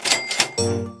DJ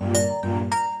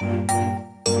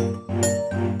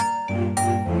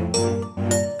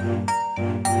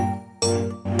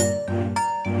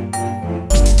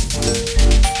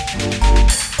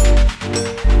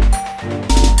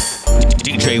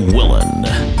Willin.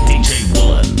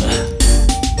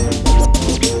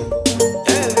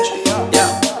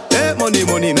 Hey, money,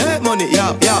 money, make money,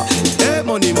 yeah, yeah. Hey,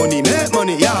 money, money, make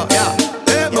money, yeah, yeah.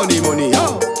 Hey, money, money,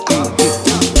 yeah.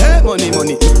 Hey, money,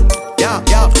 money, yeah,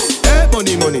 yeah. Hey,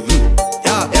 money, money,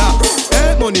 yeah, yeah.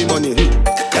 Hey, money, money,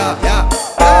 yeah, yeah.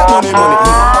 Hey, money, money.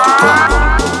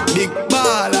 Big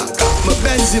baller, got my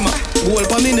Benzema. Goal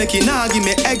pa me neck, nah give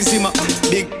me eczema.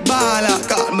 Big baller,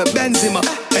 got my Benzema.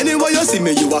 Anyway you see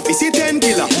me, you a see 10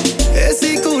 killer.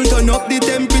 AC cool, turn up the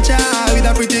temperature. With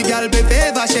a pretty girl, be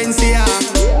favor Shenseea.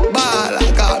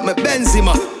 Baller, got my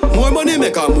Benzema. More money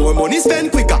make her, more money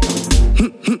spend quicker.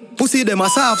 Pussy them a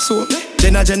soft so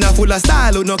Jenna full of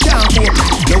style who no can't afford.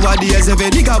 Nowadays every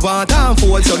nigga want and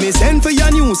fold. So me send for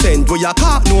your new scent where your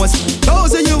cock nose.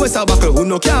 Those of you is a buckle who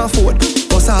no can't afford.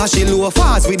 Cause she low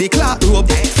fast with the clock rope.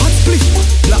 Hot split,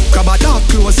 black crab a dark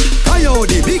clothes.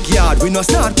 Coyote, big yard, we no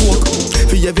start pork.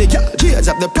 For every girl, change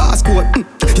up the passcode.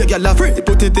 Your girl afraid,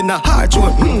 put it in a hard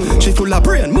one. She full of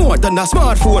brain, more than a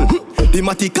smartphone. The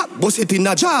matty cap, bust it in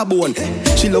a jawbone.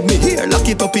 She love me here, lock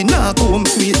it up in a comb.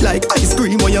 Sweet like ice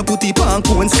cream when you put it on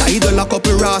cone. Sky the lock up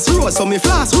a Ross Road, so me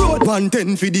Frass Road.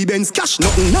 110 for the Benz cash,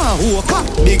 nothing now, who cut.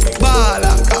 Big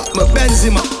baller, got my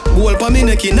Benzema. Goal pa me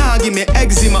neck, nah give me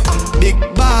eczema. Big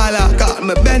baller, got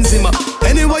my Benzema.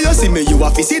 Anyway you see me, you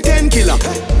a see 10 killer.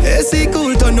 AC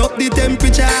cool, turn up the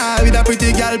temperature. With a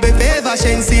pretty girl, be favor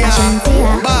Shenseea.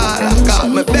 Baller, got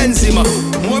my Benzema.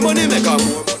 More money make her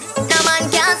more. No man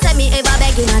can't say me ever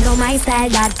begging, I know my style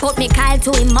that. Put me Kyle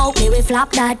to him out, me we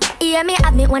flop that. Hear me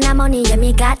have me when I'm money, yeah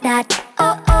me got that.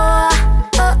 Oh oh,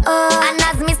 oh oh. And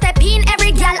as me step in,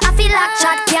 every girl I feel like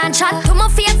chat. Can't chat to my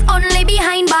face, only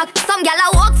behind back. Some girl I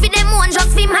walk for them one,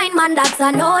 just for mine man, that's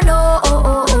a no-no. Oh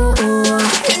oh oh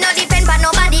oh. It no depend on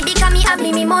nobody because me have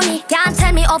me money. Can't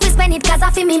tell me how to spend it cause I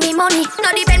feel me money.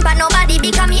 No depend on nobody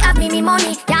because me have me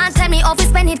money. Can't tell me how to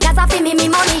spend it cause I feel me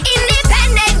money.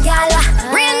 Independent girl,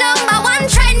 real number one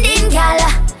trending girl.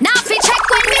 Now fi check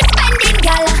when me spending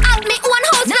girl. Have me one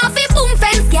house, now fi boom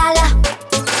fence girl.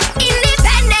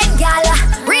 Independent girl,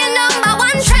 real number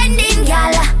one trending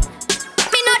girl.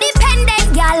 Me no dependent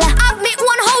girl. Have me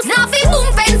one house, now fi boom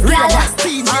fence girl.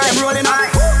 I'm rolling up.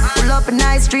 Pull up a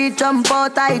nice street, jump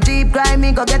out, I Jeep, grind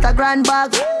me, go get a grand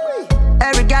bag.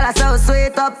 Every gal I so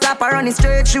sweet up top, her running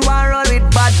straight, she want roll with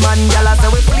Badmind. Gal I say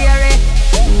we clear it.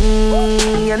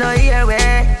 You know here we.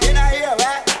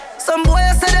 Some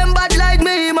boys say them bad like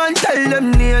me, man, tell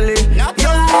them nearly. Yo, you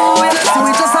know see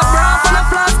we just a Braff and a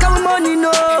flask of money,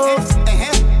 no.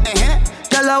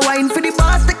 Gal I wine for the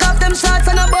boss, take off them shots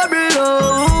and a bubble.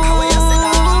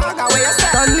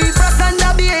 Don't leave Frass and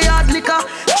a be a hard liquor.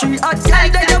 She hot girl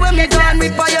dead when me gone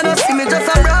with fire. You know see me just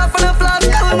a Braff and a flask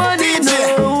of money, no.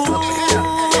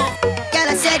 Girl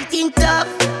I said it in tough,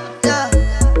 tough.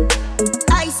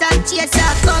 Ice and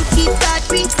chaser, come keep that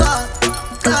drink up,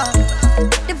 up.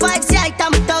 The vibes right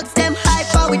and thugs them hype,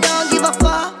 but we don't give a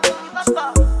fuck.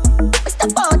 We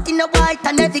step out in the white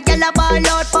and every girl a ball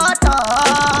out for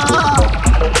talk.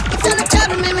 It's on the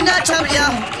trouble, me not trouble, yo.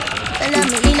 Tell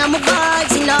me in on my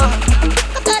vibes, you know.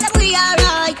 I gotta be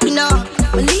alright, you know.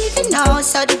 We're leaving now,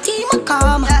 so the team will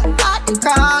come. Out the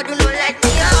crowd, you know, let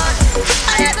me out.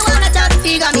 I never wanna try to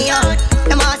figure me out.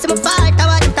 Them all see me fight, that's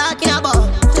what I'm talking about.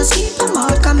 Just keep them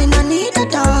out, coming, I need a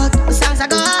dog. The songs I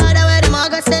got, I wear them all,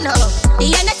 go send up.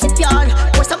 The energy pure,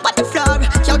 pour some on the floor.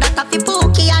 Yo, that coffee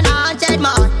bookie and 100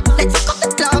 more. Let's fuck up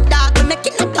the club, dog, we're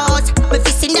making the toast. We're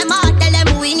fixing them out, tell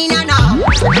them we winning and all.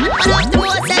 I love the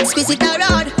most exquisite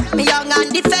around. Me young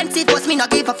and defensive, was me not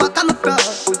give a fuck, I'm a pro.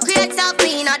 Create some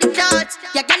clean on the clouds.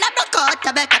 You can have no cut,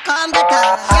 I better come get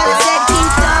out. Girl, I said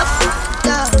keep tough,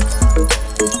 tough.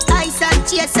 Ice and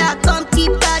chaser, come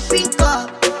keep that drink up,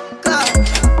 up.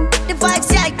 The vibes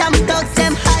right, I'm thugs,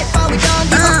 them hype, but we don't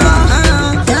give a fuck.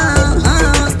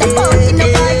 Step out in the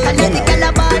bike and let the girl a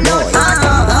ball out.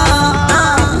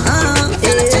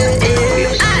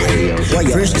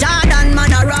 Fresh Jordan,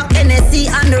 man, a rock Henne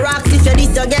and the rocks. If you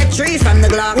this, you get 3 from the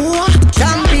Glock.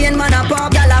 Champion, man, a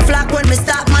pop, y'all a flock. When me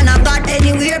stop, man, I got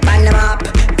anywhere on the map.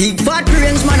 Big fat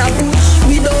range, man, a push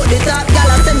without the top.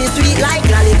 Y'all a send me sweet like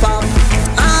lollipop.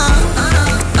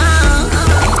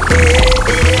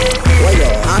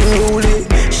 Unruly,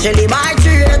 Shelly by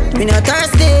trade, we not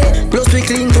thirsty. Plus we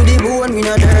clean to the bone, we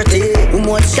not dirty. We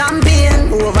much champagne,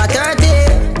 over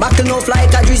 30. Buckle off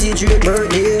like a drizzy trade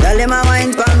birthday. Tell them I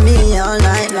wine for me all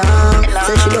night long.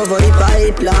 Say she love how the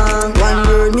pipe long. One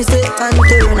word me say and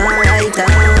turn her right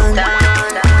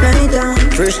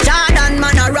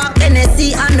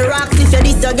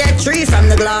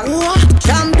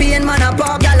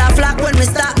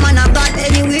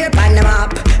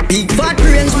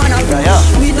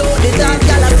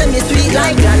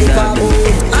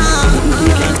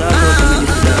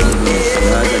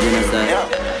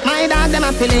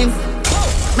feelings.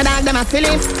 My dog them a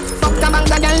feelings. Fuck the bank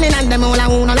the girl in and them all a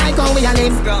who no like how we a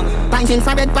live. Pinting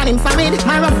for bed, pan him for it.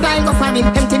 My rough line go for it.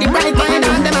 Empty the bright mind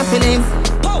and them a feelings.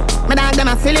 My dog them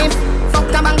a feelings. Fuck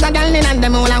the bank the girl in and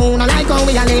them all a who no like how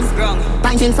we a live.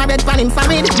 Pinting for bed, pan him for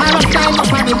it. My rough line go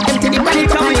for it. Empty the bright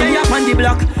mind. Come here on the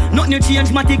block. Nothing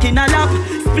change, my tick in a lap.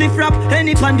 Spliff rap,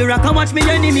 any pan the rock. I watch me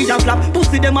enemy a flap.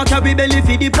 Pussy them a carry belly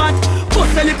for the pot.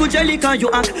 Bust a little jelly can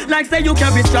you act like say you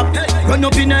carry strap. Run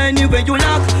up in any way you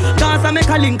lock. Dance and make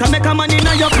a link and make a man in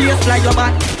your place like your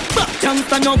back.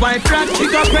 Youngster no white frat.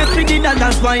 You got press with the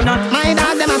dollars, why not? My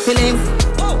dog them a feelings.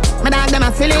 My dog them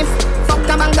a feelings. Fuck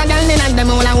the bank the girl in and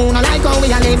them all a who no like how we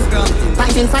a live.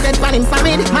 Fighting for it, pan him for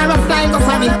it. My rough line go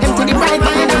for it. Empty the bright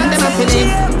mind and them a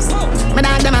feelings. My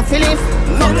dog them a feelings.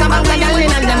 Fuck the bank the girl in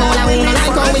and them all a who no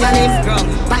like how we a live.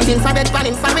 Fighting for it, pan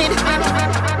him for it.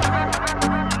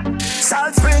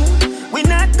 Salt Spring, we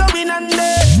not going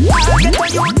under. I'll get where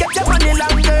you get your money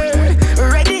longer.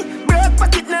 Ready, broke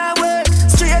pocket now work.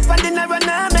 Straight for the narrow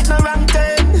now, make no wrong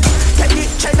turn. Take the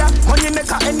cheddar, money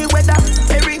maker any weather.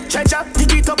 Perry treasure,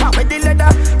 dig it up with the leather.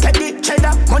 Take the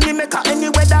cheddar, money maker any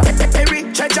weather.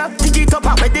 Perry treasure, dig it up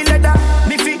with the leather.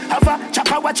 Me fi have a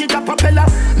chopper, watch it a propeller.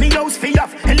 Me house fi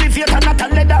off, elevator not a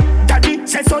leather. Daddy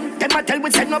say son, them a tell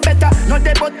we say no better. No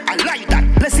dey but I like that,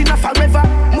 blessing a forever.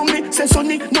 Mummy say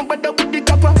sonny, no better with the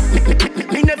copper.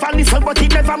 Me never listen but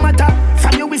it never matter.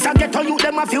 From you is a ghetto, you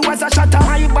them a few as a shatter.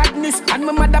 My badness and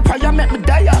my mother prayer make me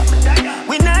die.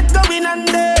 We not going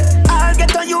under. I'll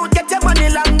get on you, get your money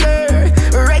longer.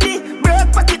 Ready,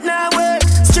 broke pocket now work.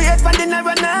 Straight from the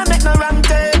narrow now, make no wrong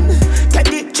turn.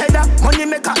 Take the cheddar, money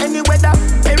maker any weather.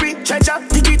 Perry treasure,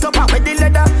 dig it up with the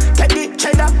leather. Take the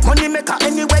cheddar, money maker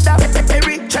any weather.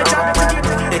 Perry treasure.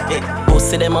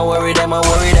 Pussy them a worry, them a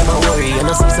worry, them a worry. You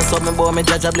know some say something boy, me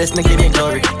judge a bless me give me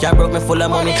glory. Can't broke me full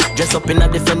of money. Dress up in a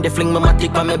different, fling my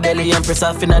matic on my belly and press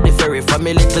off in a the ferry. For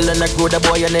me little and I grow the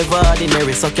boy, you never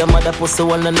ordinary. Suck your mother pussy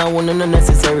one and I want no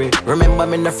necessary. Remember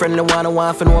me the friend, the one who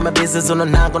want to know my business. On the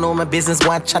not gonna know my business,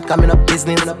 one chat coming up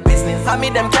business. I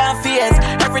mean them can't fears.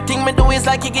 Everything me do is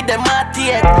like you give them my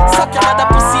tears. Suck your mother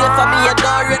pussy for me, you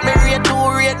don't rate me, rate to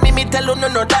rate me. Me tell you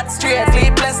no that's straight.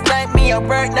 Sleepless night, me a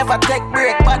work, never take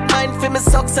break. Badmind for me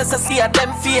success, I see a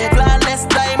them fear. Flawless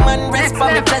diamond, rest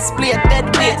for me flesh plate. Dead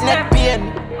weight, neck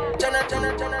pain.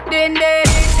 Then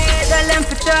tell them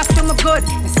to talk to me good.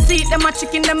 See them a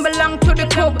chicken, them belong to the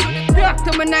club. Walk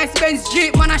to my nice Benz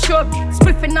Jeep, man I shop.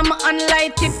 Spliffing on my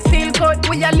unlighted, feel good.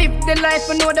 We a live the life,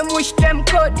 I know them wish them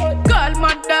could. Call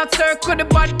my dog circle the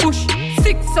bad bush.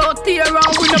 6 out here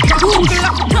around with a Google.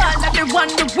 Call everyone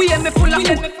the way me full of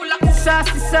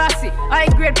saucy, high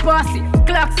grade bossy.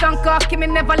 Clocks and cocky, me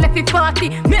never left the party.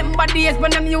 Remember days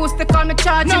when them used to call me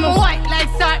charge. No more white like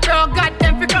salt, bro,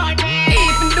 goddamn for God.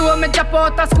 Even though me drop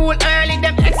out of school early,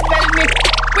 them expel me.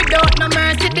 Without no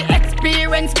mercy, the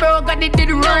experience, bro, God, it did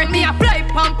run me. I fly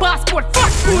on passport,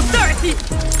 fuck through 30.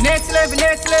 Next level,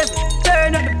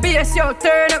 turn up the bass, yo,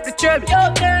 turn up the treble.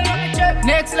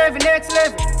 Next level,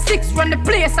 6 run the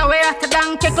place, away after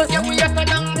down kickle. Yeah, we after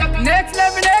down kickle. Next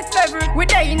level, we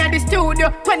day in the studio,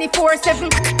 24/7.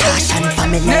 Passion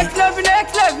family. Next level,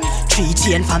 3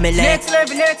 chain family. Next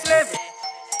level.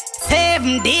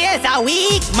 7 days a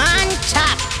week, man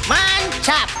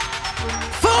chop.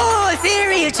 Full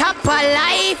serial chopper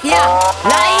life, yeah.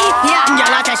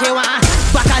 Gyal a say she want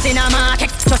backers in a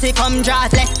MarkX, so she come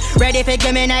drassless. Ready for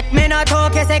give me neck, me no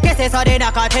talk, kissy, so they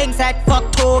knock a thing set.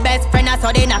 Fuck 2 best friends,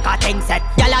 so they knock a thing set.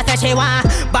 Gyal a say she want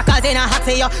backers in a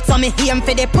Axio, so me aim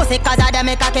for the pussy, cause I dem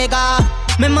make a kick off.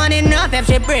 Me money enough if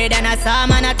she breed and I saw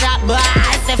man a trap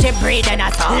boss if she breed and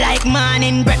I saw. Like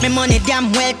morning bread, me money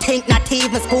damn well think. Not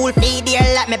even school fee dear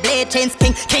like me blade chains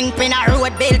king. Kingpin a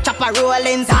road bill, chopper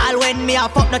rollings. All when me a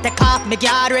fuck no take off me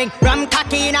gathering. Ram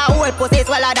cocky in a whole pussy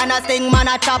sweller than a sting man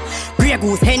a chop. Grey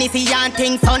goose, Hennessy and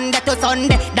thing Sunday to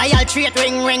Sunday. Dial straight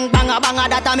ring banga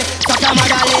that a me. Suck a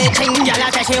mother leeching. Gyal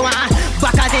a say she want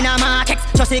backers in a MarkX,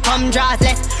 so she come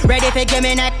drassless. Ready for give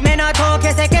me neck, me no talk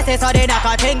kissy, so they knock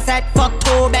a thing set. Fuck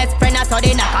 2 best friends, so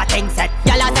they knock a thing set.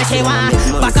 Gyal a say she want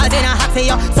backers in a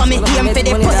Axio, so me aim for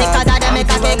the pussy, cause I dem make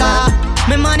a kick off.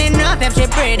 Me money enough if she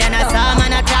breed and I saw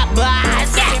man a trap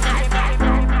boss.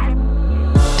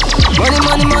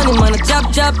 Money, man a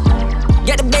chop.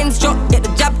 Get the Benz truck, get the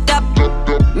job top.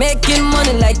 Making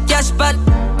money like cash pot.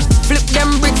 Flip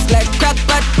them bricks like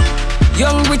crackpot.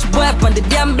 Young rich boy up on the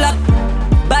damn block.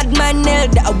 Badmind nail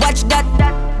that I watch that.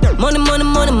 Money,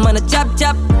 man a chop.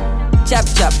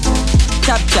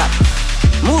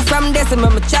 Move from this and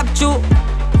I'ma chop chew.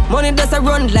 Money does a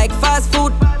run like fast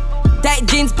food. Tight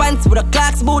jeans pants with a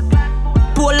Clarks boot.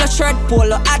 Polo shirt,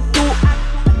 polo hat too.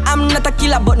 I'm not a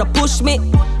killer but no push me.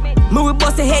 Me will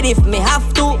bust a head if me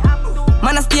have to.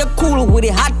 Man, I stay cool with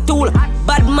a hot tool.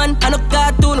 Bad man, I no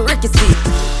cartoon, Ricky see.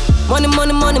 Money,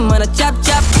 money, money, man, I chop,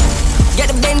 chop. Get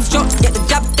the Benz truck, get the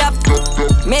job top.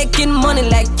 Making money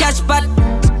like cash pot.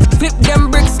 Flip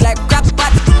them bricks like crack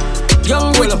pot.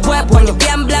 Young rich boy, when you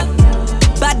damn black.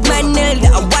 Badmind nail,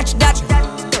 I watch that.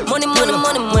 Money, money,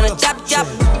 money, money, chop, chop.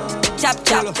 Chop,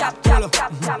 chop, chop, chop,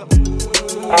 chop, chop.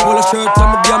 Polo shirt and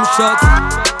my damn shorts.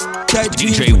 Tight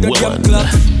jeans with the damn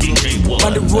clocks.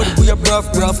 On the road we a Braff.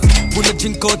 When I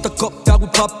drink out a cup, that we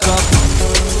Popcaan.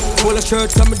 Polo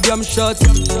shirts and my damn shorts.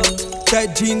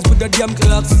 Tight jeans with the damn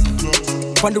clocks.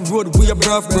 On the road we a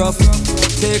Braff.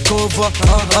 TakeOva,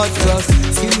 hot sauce.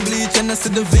 Skin bleach and I see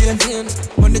the vein.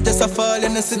 Money just a fall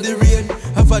and I see the rain.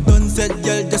 Have a done said,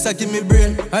 girl, just a give me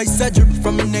brain. Ice a drip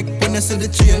from my neck when I see the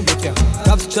chain.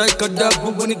 Top strike a dog,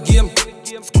 we win the game.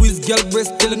 Squeeze girl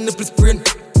breast till the nipple sprain.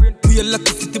 We a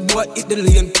lucky city boy, hit the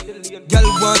lane. Girl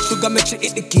want sugar, make sure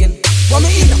hit the cane. Want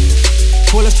me in?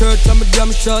 Polo shirt and my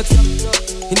damn shorts.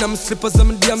 In my slippers and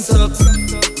my damn socks.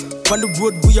 On the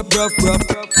road we a Braff. When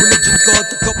I drink out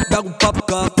the cup, that we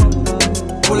Popcaan.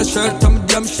 Polo shirt and my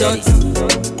damn shorts.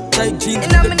 Tight jeans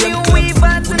with the damn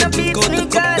clocks. When I drink out the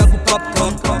cup, that we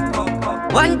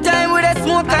Popcaan. One time with a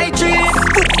smoke I trees.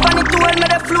 Foot on the tool, me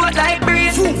the float like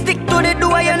breeze. Stick to the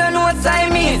door, you don't know what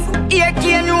time is. Ear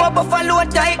cane, you a buffalo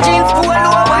tight jeans. Polo,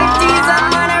 white tees and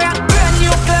man a rock. Brand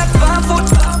new clocks, fan foot.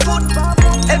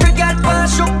 Every girl pan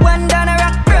shook one down a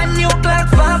rock. Brand new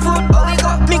clocks, fan foot.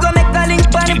 Me go make a link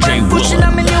pan the pan pushing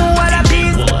on me new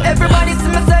wallabies. Everybody see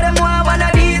me say them want one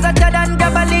of these. Hotter than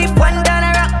grab a leaf, one down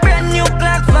a rock. Brand new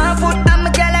clocks, fan foot. I'm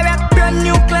a gal a rock. Brand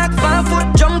new clocks, fan foot.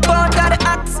 Jump out of the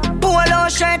axe. Polo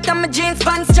shirt and my jeans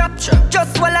pants chop.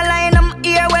 Just while I line I'm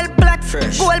ear well black.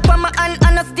 Gold pa my hand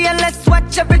and a stainless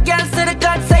watch. Every girl say the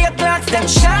God say your clocks them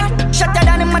shot. Shatter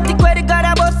than the matic where the God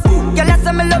a bus. Girl I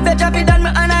say me love you drop it and me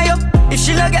honor you. If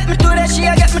she no get me today, she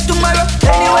a get me tomorrow.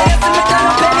 Anyway you see me turn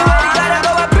up anywhere the God a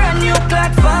go. A brand new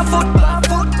clocks fan foot.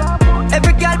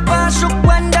 Every girl pan shook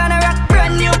one down a rock.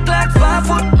 Brand new clocks fan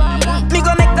foot. Me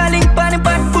go make a link pan the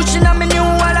pan pushing on me new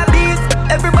wallabies.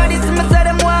 Everybody see me say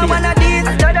them want one of these.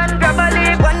 Hotter than grab a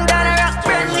leaf, one down a rock.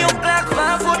 Brand new clocks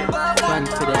fan foot.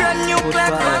 Brand new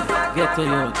clocks fan foot. Get to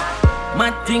you.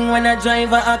 Mad thing when I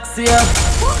drive a Axio.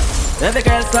 Every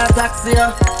girl start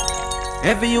Axio.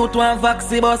 Every youth want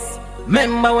Vaxi bus.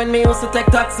 Remember when me used to take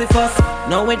taxi first.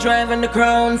 Now we driving the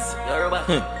crowns.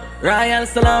 Royal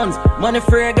salons, money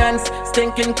fragrance,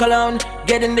 stinking cologne.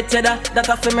 Getting the cheddar, that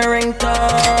off in my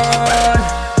ringtone.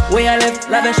 We a live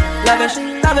lavish, lavish,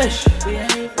 lavish.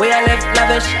 We a live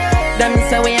lavish. Them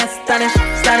say we astonish,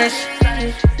 astonish.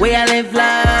 We a live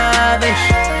lavish.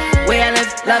 We a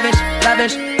live lavish,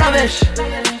 lavish, lavish.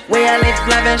 We a live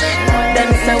lavish. Them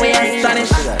say we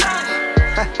astonish.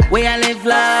 We a live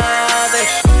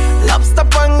lavish. Lobster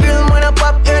pan grill, man a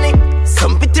pop Henne.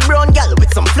 Some pretty brown gal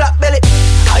with some flat belly.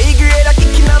 High grade a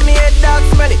kicking on me head, dog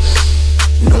smelly.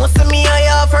 No say me I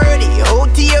have already.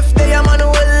 OTF they a man who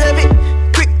will love it.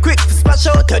 Quick to splash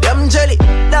out to them jelly.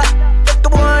 That take the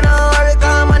one on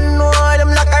Rygin, man know them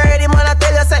like already. Man I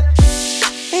tell you say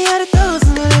they had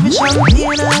 1,000 living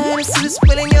champagne and I see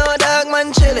spilling your dog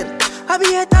man chilling. I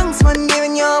be a thanks man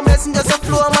giving you a blessing. Just a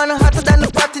flow man hotter than the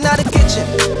pot in the kitchen.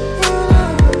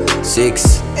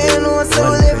 6. You know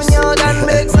so living your dad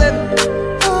makes living.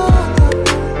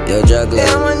 Yo, juggler,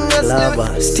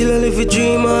 Lava. still I live a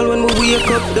dream all when we wake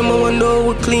up. Them I wonder how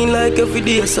we clean like every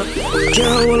day, so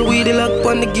can't hold we the lock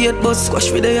on the gate, but squash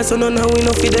for the so none how we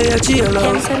know for the jail.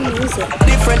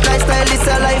 Different lifestyle, this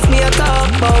a life me a talk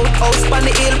about. House on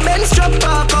the hill, Benz truck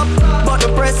park up. But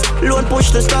the press, loan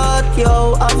push to start,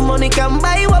 yo. Have money can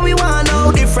buy what we want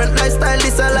now. Different lifestyle,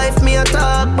 this a life me a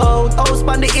talk about. House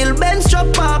on the hill, Benz truck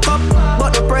park up.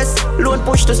 But the press, loan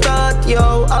push to start,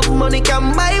 yo. Have money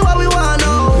can buy what we want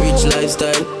now. Rich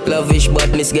lifestyle, lavish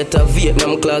badness. Get a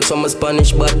Vietnam clocks from a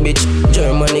Spanish bad bitch.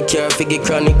 Germany car figure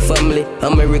chronic family.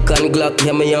 American Glock,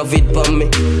 yeah me have it for me.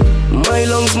 My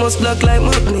lungs must black like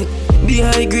magnet. Be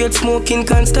high grade smoking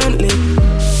constantly.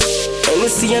 And we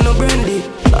see no brandy.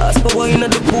 Ask for boy in the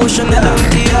potion and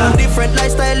down. Different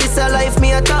lifestyle, this a life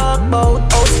me a talk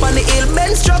about. House on the hill,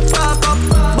 Benz truck park up.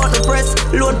 But the press,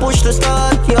 loan push to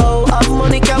start, yo. Have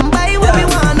money can buy what we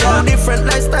want now. Different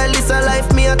lifestyle, this a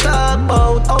life me a talk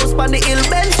about. House on the hill,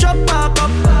 Benz truck park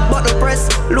up. But the press,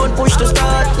 loan push to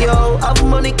start, yo. Have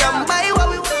money can buy what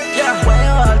we want. Yeah, why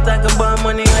you all talk about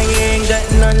money when you ain't got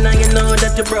none and you know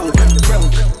that you're broke?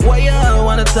 Why you all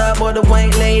wanna talk about the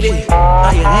white lady?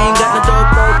 Oh, you ain't got no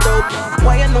dope.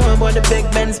 Why you know about the big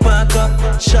Benz park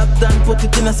up? Shop done, put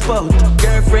it in a spot.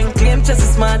 Girlfriend claim just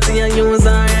as smart and use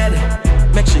her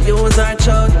head. Make sure you use her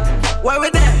child. Where we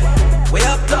there? We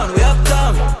uptown.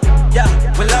 Yeah,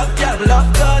 we love girl, we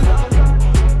love gun.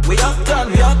 We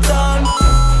uptown.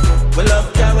 We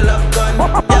love girl, we love gun.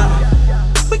 Yeah.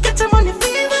 We get your money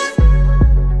fever.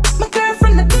 My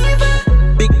girlfriend a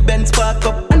diva. Big Benz park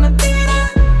up and a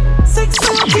theater. 6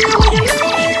 foot here with you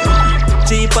live.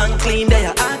 Cheap and clean, they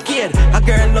are arcade. A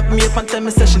girl look me up and tell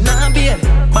me say she not beard.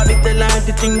 Body tell her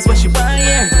the things what she want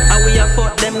here. And we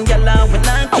afford them gyal and we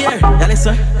not care. Yeah,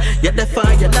 listen, yeah, the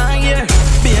fire you not here.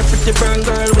 Be a pretty burn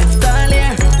girl with style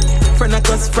here. Friend of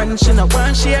cause friend, she not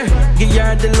want share. Give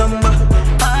her the lumber,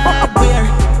 hardware.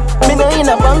 Me no in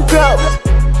a bankrupt.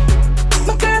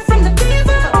 My girlfriend the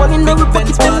diva. Money in every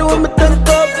pocket, you know me turn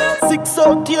up. 6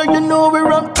 out here, you know we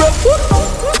run up.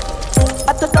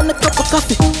 I took on a cup of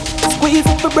coffee. Squeeze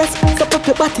up your breast, suck up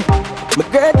your body. My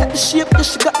girl got the shape, yeah,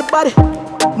 she got the body.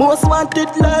 Most wanted,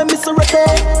 like Miss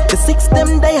Ryddim. The 6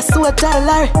 them days, so I tell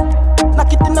Larry.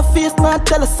 Knock it in the face, not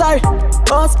tell her sorry.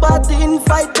 House party,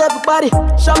 invite everybody.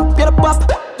 Champagne pop,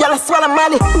 y'all swallow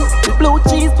money. The blue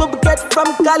cheese, what we get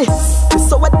from Cali.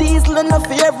 So a diesel enough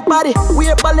for everybody.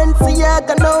 We're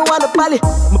Balenciaga, no one a Bali.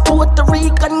 My Puerto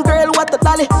Rican girl, what a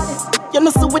dolly. You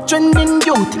know, so we trending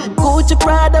youth. Gucci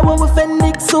Prada, when we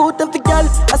Phoenix suit. And for y'all,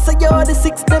 I say you're the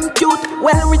 6 them cute.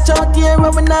 Well, rich out here,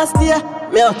 when we nasty.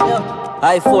 Me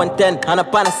iPhone 10 and a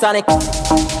Panasonic.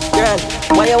 Girl,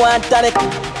 why you want tonic?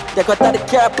 Take out of the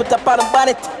car, put up on the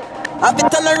bonnet. Have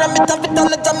it on the ram, it have it on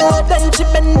the tummy. Then she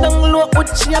bend down low, would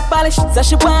she abolish? Say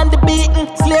she want the beating,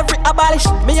 slavery abolish.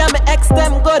 Me and my ex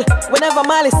them good, whenever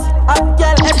malice. Have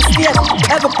girl every state,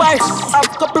 every parish. Have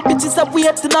couple bitches that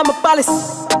waiting on my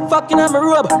palace. Fucking on my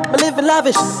robe, me living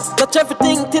lavish. Touch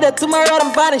everything till the tomorrow I'm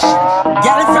vanish.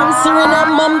 Girl from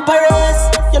Suriname, Mom Paris.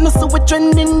 You know so we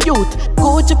trending youth.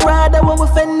 Gucci Prada, when we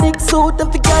Phoenix suit.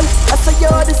 And for girl, I say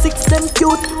you're the 6 them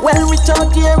cute. Well, rich out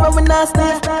here, when we nasty.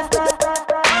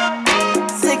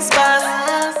 6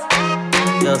 bars.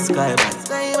 Yo, Sky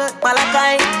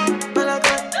Malakai.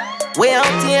 Way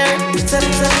out here. Tell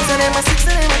them a 6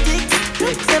 and them a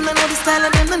dicks. Them don't know the style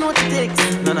and them don't know the ticks.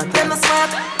 Them not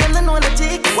smart, them don't know the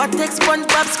ticks. What takes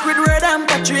SpongeBob, Squidward and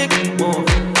Patrick?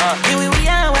 Here we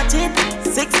are, watch it.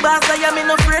 6 bars, I am in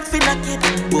no afraid for knock it.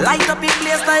 Light up in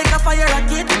place like a fire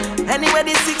rocket. Anyway,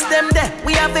 the 6 them there,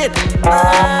 we have it.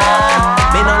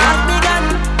 Me no like me gun.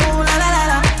 Ooh la la la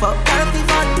la. Fuck healthy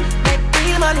fun. Make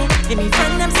real money. Give me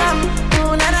friend them some.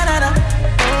 Ooh la la la la.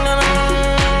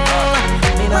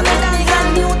 Me no like me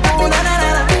gun. Ooh la la la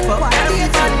la. Fuck healthy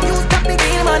fun. Make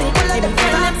real money. Give me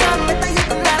friend them some.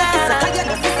 La la la la.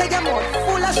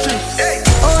 Full of shit.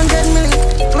 100 million,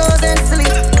 clothes and silly.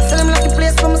 Sell them like the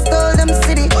place from a stole them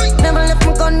city. Never left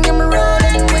my gun, yeah, me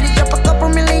rolling with it. Drop a couple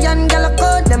million, girl, I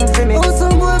call them for me. Oh,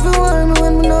 some boy, if you want me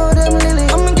when we know them lily.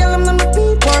 I'm a girl, I'm not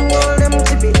repeat, one roll them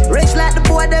chippy. Rich like the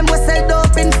boy, them we sell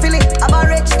dope in Philly. I'm a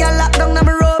rich girl, locked down, I'm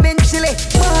a robe in Chile.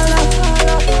 Polo,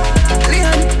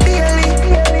 Leon, Daily.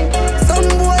 Some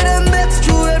boy, them bets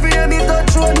true, every day me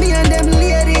touch road, me and them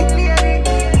lady.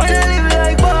 When I live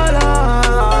like Polo,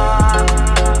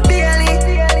 Daily.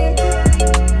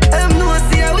 Them know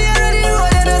see we already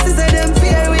roll, and us say them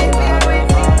fear we.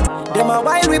 Them a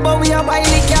wild we, but we a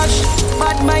wily cash.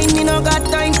 Badmind, me no got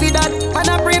time for that. Man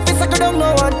a pray for second, don't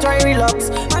know one try relax.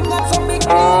 Man got some big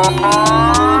dreams.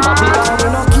 We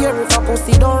no care if a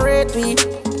pussy don't rate we.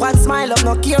 One smile up,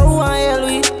 no care who I hell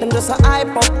we. Them just a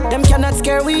hype up, them cannot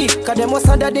scare we. Cause them was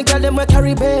under the girl, them we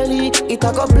carry belly. It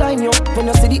a go blind you, when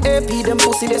you see the AP, them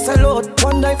pussy they sell out.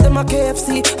 One life them a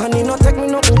KFC, and it no take me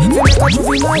nothing. They make a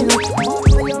Jahvillani.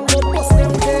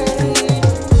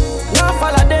 Now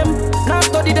follow them, now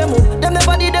study them up. Them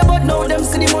never did them, but now them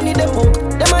see the money them book.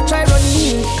 Them a try run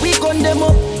in, we gun them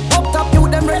up. Up top you,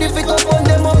 them ready fi go gun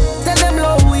them up. Tell them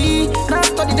low we, now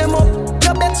study them up.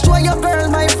 Your best show your girl,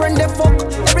 my friend they fuck.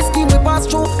 Every scheme we pass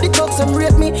through, the thugs them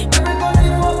rate me. Every gun they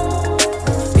fuck.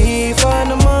 If I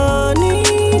no money,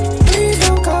 please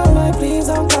don't call my, please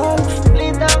don't call.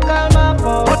 Please don't call my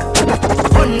phone.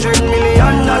 $100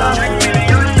 million.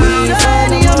 If I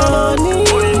no money,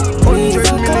 $100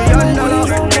 million.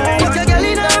 Put your girl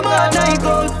in her mouth, I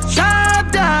go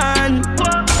sharp down.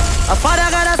 A father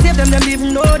gotta save them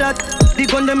even know that. The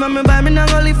gun them and me buy, me not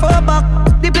gonna live for back.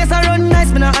 The place I run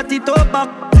nice, me not at it up back.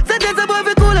 Say there's a boy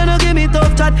fi cool and no give me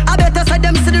tough chat. I better side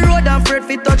them see the road and afraid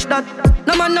fi touch that.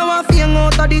 No man now want fi hang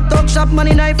out of the talk shop. Man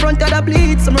in the front of the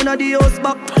bleed, some run of the house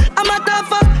back. I'm a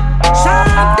tough up,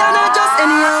 sharp down or just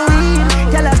anyhow weed.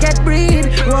 Y'all I get breed,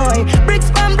 boy. Bricks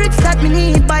from bricks that me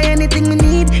need. Buy anything me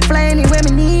need, fly anywhere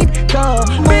me need. Go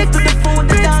bricks to the phone,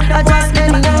 bricks I just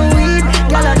anyhow weed.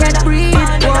 Y'all I get breed,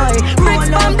 boy. Bricks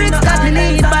from bricks that me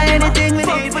need. Buy anything me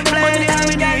need, fly anywhere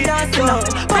me need. Go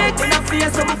bricks when I feel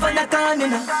so for the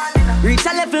corner.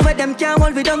 Reach a level where them can't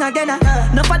hold we down again.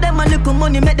 Enough of them a look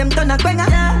money make them turn a quenga.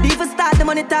 Even start the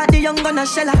money talk the young gonna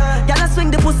shella. Y'all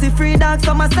swing the pussy free dogs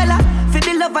from a cellar. For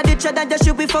the love of the cheddar, just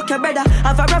should we fuck your brother.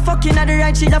 Have her a fucking at the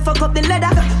right, she da fuck up the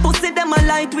leather. Pussy them a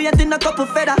light, we ain't in a couple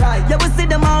feather. Yeah, we see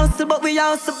them hustle, but we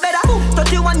hustle better.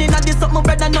 31 in a this up my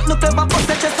brother, not no clever. Bust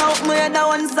the chest out my head on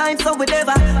one side, so we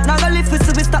never. Now go live we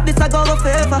see we stop this, I go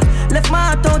forever. Left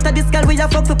my heart out of this girl, we a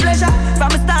fuck for pleasure.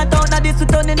 From the start out of this, we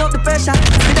turning up the pressure.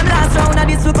 See them last round of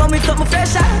this, we come with something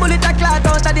fresher. Bullet a clout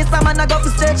out of this, a man a go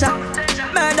for stretcher.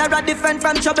 Murderer different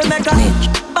from troublemaker.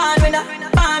 Ball winner,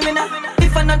 ball winner.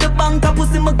 If I not the bank, I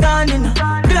pussy my gun in.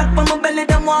 Clap on my belly,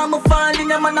 them want me fall in.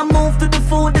 Man, I move to the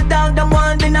food, the dog, them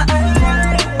want dinner.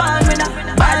 Ball winner,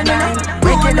 ball winner.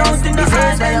 Roll out in the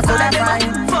house, where you coulda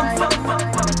find.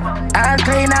 All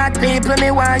clean out people,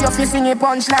 me want you fi sing a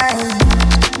punchline.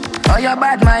 Oh, your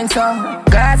bad mind, so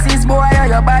glasses, boy, oh,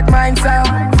 your bad mind, so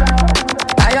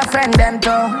are your friend, them,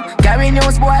 too. Carry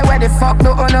news, boy, where the fuck do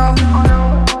you know?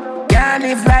 Can't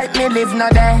live like me, live no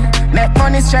day. Make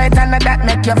money straight and that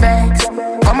make you vex.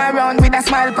 Come around with a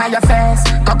smile on your face.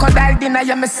 Crocodile dinner,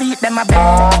 you me see them a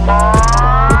bed.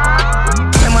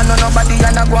 Them a know nobody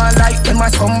and a go on like them a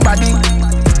somebody.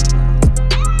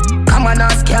 Come on,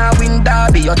 ask can't win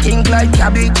derby, you think like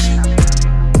cabbage.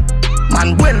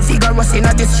 Man, well figure us in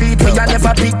the street where you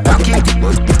never big pocket.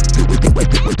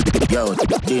 Yo,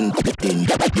 din,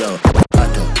 yo,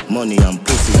 pato, money and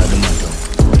pussy are the matter.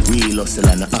 Real hustle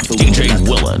and a after DJ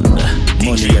Willen.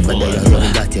 Money ever there,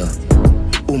 you got you.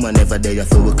 Woman ever there,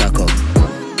 for we cock up.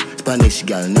 Spanish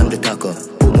girl, name the taco.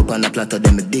 Put me up on a platter,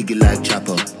 then me dig it like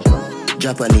Choppa.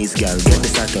 Japanese girl, get the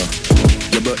sato.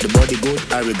 You brought the body good,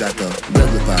 arigato.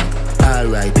 Gregory Park,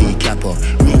 R.I.P. Capo.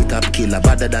 Real top killer,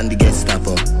 better than the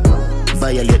Gestapo.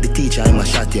 Violate the teacher, I'ma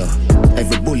shot you.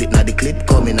 Every bullet na the clip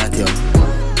coming at you.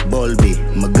 Bulby,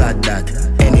 my god that.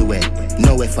 Anyway,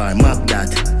 nowhere far, map that.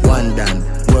 One down,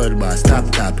 world boss, top,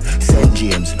 St.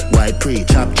 James, white pre,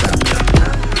 chop.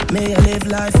 May I live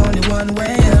life only one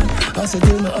way, also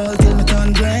till me all, till me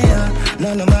turn grey,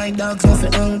 None of my dogs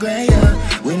nothing hungry,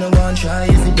 We no want try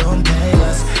if you don't pay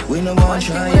us. We no want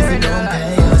try if you don't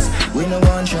pay us. We no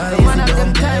want try if you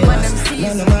don't pay us.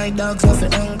 None of my dogs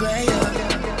nothing hungry,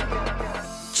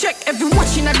 Check every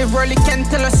watching at the world, you can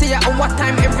tell us see at what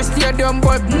time every stadium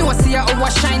bulb. No see at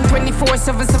our shine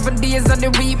 24/7, 7 days of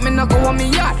the week. Me no go on me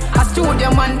yard. I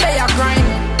studio man, they a grind.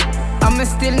 I'ma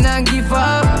still not give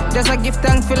up. Just a give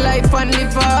thanks for life and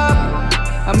live up.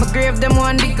 I'ma grave them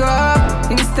one dig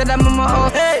up. Instead I'm on my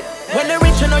own. Hey, when they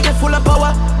rich, you know you're full of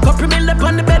power. Couple mil up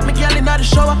on the bed, me girl in the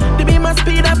shower. The beam and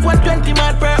speed up 120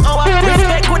 miles per hour.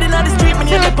 Respect good in the street, me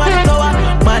near the pan flower.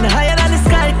 Man higher than the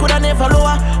sky, coulda never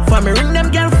lower. For me ring them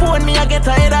girl phone, me I get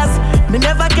headers. Me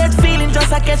never get feeling,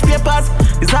 just I catch papers.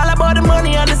 It's all about the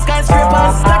money and the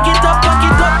skyscrapers. Stack it up,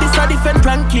 this a different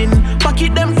ranking.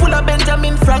 Pocket them full of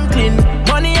Benjamin Franklin.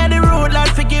 Money on the road, Lord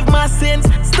forgive my sins.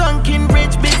 Stunking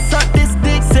rich, big suck this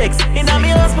dick sex. In a me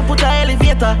house, me put a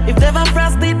elevator. If never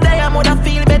Frass did die, I woulda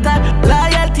feel better.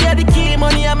 Loyalty are the key,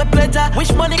 money are my pleasure.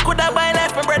 Wish money coulda buy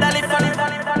life, my brother live for.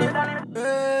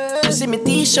 You see me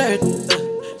t-shirt,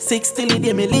 6 till the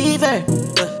day me leave her.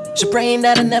 She praying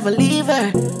that I never leave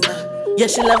her. Yeah,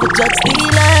 she love a drug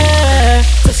dealer,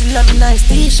 so she love a nice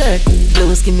t-shirt.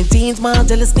 Blue skinny jeans,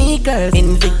 Margiela sneakers.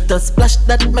 Invictus splash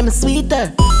that make me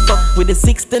sweeter. Fuck with the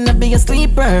 6, then I be a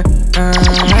sleeper.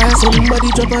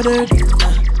 Somebody drop a dirt.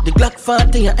 The Glock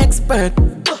 40, an expert.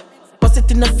 Bust it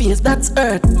in the face, that's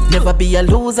earth. Never be a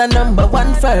loser, number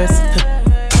one first.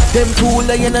 Them fool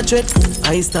I in a trick.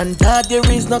 I stand hard, there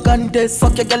is no contest.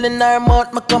 Fuck your girl in her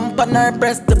mouth, my kump on her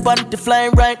breast. The panty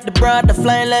flying right, the bra the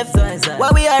flying left.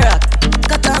 Where we are at?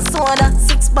 Cut and soda,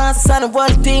 6 bars on the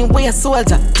world team, we a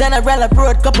soldier. General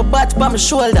abroad, couple batch by my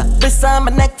shoulder. Wrist on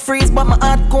my neck freeze, but my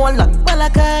heart cold.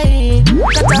 Malachi.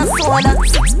 Cut and soda,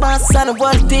 6 bars on the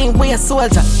world team, we a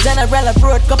soldier. General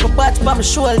abroad, couple batch by my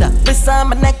shoulder. Wrist on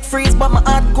my neck freeze, but my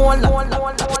heart cold.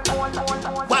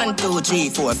 1, 2, 3,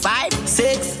 4, 5,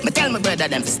 6. Me tell my brother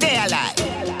them to stay alive.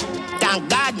 Thank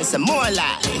God me some more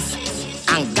life.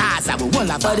 And Gaza we will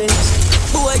have it.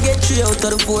 Boy get 3 out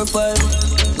of the 4,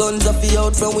 5. Guns off the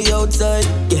out from we outside.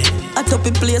 Yeah, I top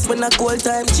in place when I cold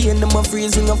time. Chain them a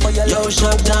freezing up for your low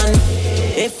shop done.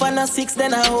 If I'm not 6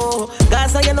 then I hoe.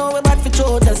 Gaza you know we bad for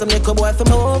throw. Tell some little boy for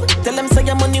move. Tell them say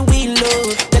your money we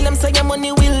love. Tell them say your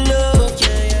money we love.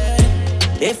 Yeah.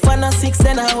 If I'm not 6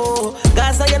 then I hoe.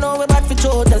 Gaza you know we bad for for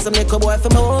show. Tell some make a boy for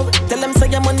move. Tell them say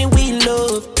your money we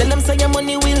love. Tell them say your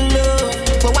money we love.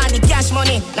 We want the cash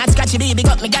money, not scratchy baby.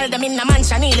 Got me girl them in the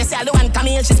mansion. They say I don't want come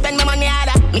here, she spend my money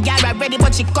harder. Me girl ready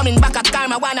but she coming back a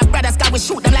karma. Wanna brothers cause we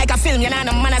shoot them like a film. You know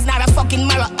no manners not a fucking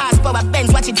marrow. Ass power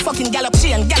Benz, watch it fucking gallop.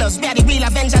 She and gallows, we are the real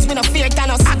Avengers. We no fear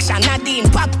Thanos. Action, Nadine,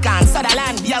 Popcaan,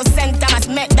 Sutherland. Yo, St. Thomas,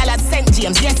 Met, Dallas, St.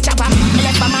 James. Yes, Choppa. Me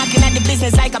left my marking at the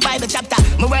business like a Bible chapter.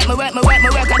 Me work, and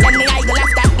then me idle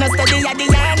after. No study at the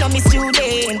year, no me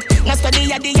student. No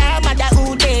study at the year, mother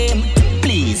who them.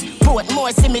 Please, put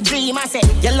more see me dream. I say,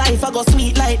 your life I go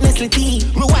sweet like Nestle tea.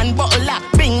 Ruan bottle up,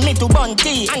 bring me to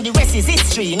Bunty. And the rest is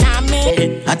history, nah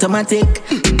me. Automatic,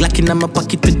 Glock in my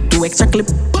pocket with 2 extra clip.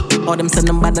 All them send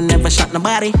them bad and never shot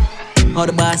nobody. All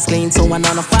the bars clean, so one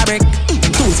on the fabric. 2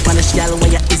 Spanish gal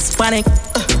where you Hispanic.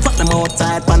 Fuck them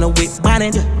outside, pan a whip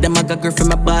bonnet. Them I got girl from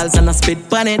my balls and I spit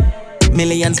bonnet.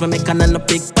 Millions we make on a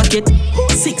big pocket.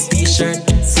 6 t-shirt,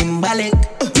 symbolic.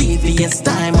 VVS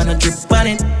time and a drip on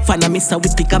it. Fan of Mr.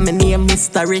 Witty, I'm a name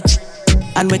Mr. Rich.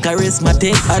 And we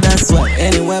charismatic, that's why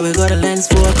anywhere we go the lens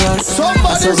focus. So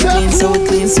we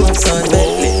clean, so sun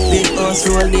big house,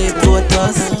 roll deep,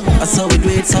 Potus. So we do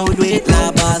it,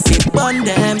 la boss it bun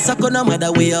them. So no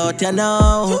matter we out, you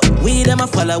know. We them a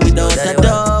follow without a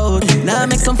doubt. Now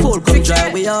make some fool come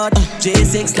dry we out.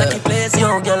 J6 like a place.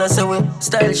 Yo, girl, I say we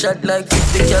style shot like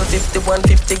 50 girl, 51,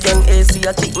 50 gang AC.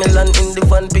 I kick Melon in the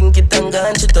van, pinky tanga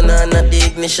and shit on at the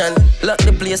ignition. Lock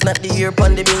the place, not the ear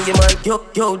pan the bingy man.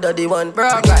 Yo, daddy one.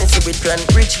 With plan.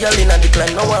 Rich girl in the clan,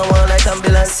 no one like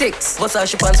ambulance. 6 What's our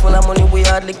pants full of money, we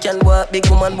hardly can walk. Big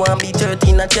woman want be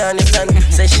 13 a Afghanistan.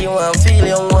 Say she want feel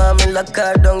young, want me lock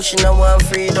her down. She no want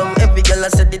freedom. Every girl I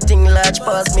said the thing large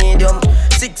past medium.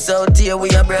 6 out here, we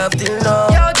are Braff till now.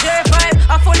 Yo, J5,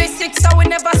 I fully 6, so we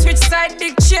never switch side.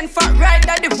 Big chain, fat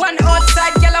rider, the one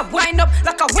outside. Girl I wind up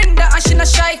like a window and she no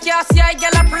shy. Can't see I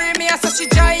girl a premiere, so she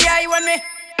dry eye when me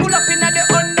pull up in the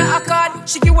under accord.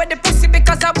 She give away the pussy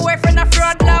because her boyfriend a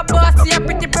fraud. La boss, see a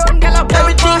pretty brown girl a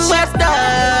everything was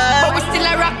done, but we still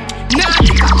a rock. Nah,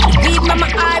 leave mama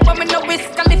eye, but me no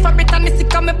whisk. I live for it and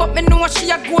Masicka me, but me know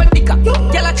she a gold digger.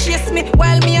 Girl a chase me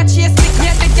while me a chase sticker.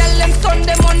 Yeah, the girl them stun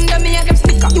them under me and them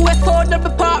sticker. UFO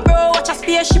double part, bro, watch a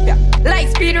spaceship ya. Light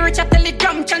speed reach a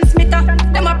telegram transmitter.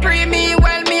 Them a pre me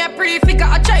while me a pre-figure.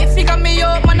 I try figure me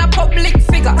out, man a public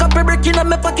figure. Couple brick in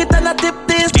my pocket and I dip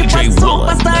this. Teejay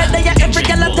superstar, they a every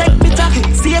girl a take picture.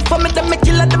 See it for me, them me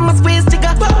killer, them a squeeze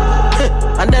jigger.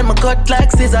 And then I cut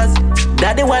like scissors.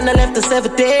 Daddy wanna left the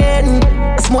 17.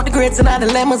 I smoke the grapes and all the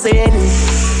limousine.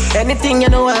 Anything you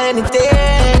know, anything.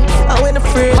 I went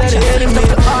afraid of the enemy.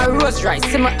 All rose rice,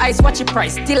 see my eyes, watch your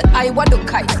price. Still I want to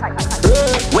kite.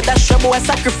 With that show boy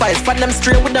sacrifice. For them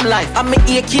straight with them life. I make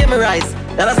AK me rise.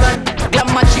 You understand?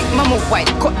 Glamour chick, mama white.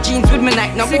 Cut jeans with me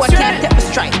night. Now boy can't take me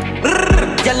strike.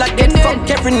 You like them fuck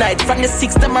every night. From the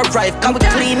 6 them arrive. Come with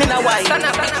clean in a white.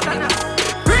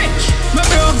 Rich, my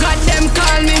bro got them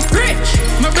call me. Rich,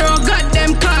 my bro got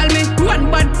them call me.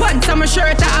 One bad pants on my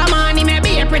shirt a Armani.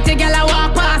 Maybe a pretty girl I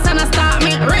walk past and I start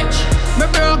me. Rich, my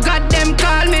bro got them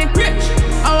call me. Rich,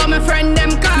 I want my friend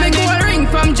them call me. Gold ring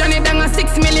from Johnny Dang a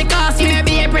 6 milli cost me.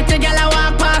 Maybe a pretty girl I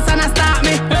walk past and I start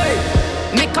me. Hey,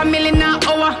 make $1 million an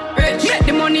hour. Rich, make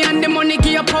the money and the money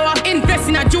give you power. Invest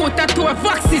in a Jota tour,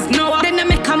 Foxes Noah. Then I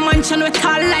make a mansion with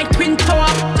tall like Twin Tower.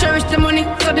 Cherish the money,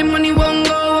 so the money won't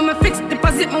go. When I fix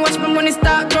deposit, me watch my money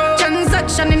start grow.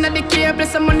 Transaction in the cable,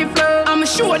 some money flow. I'm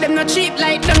sure them not cheap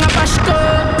like down a Bashko.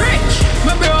 Rich,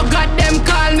 my bro got them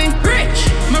call me. Rich,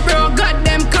 my bro got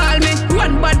them call me.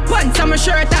 One bad pants on my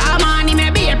shirt a Armani.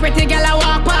 Maybe a pretty girl I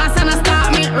walk past and I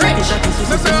start me. Rich,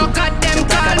 my bro got them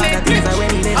call me.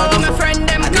 Rich, oh my friend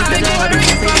them call me. Gold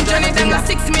ring from Johnny Dang a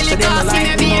 6 milli cost me.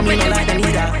 Maybe a pretty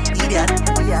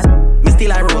me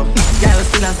still a rope. Gyal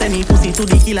still a send me pussy to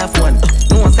the killer phone.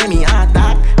 No one send me heart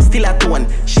that, still a tone.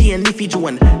 She and Niffy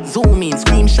Joan, zoom in,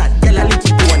 screenshot, gyal a lick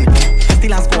it one.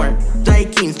 Still a score, Jai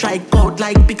King strike out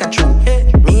like Pikachu.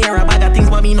 Me hear a bag of things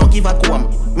but me no give a comb.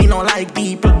 Me no like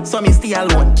people, so me stay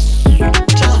alone.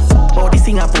 Body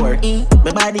Singapore, me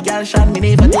buy the gyal shot, me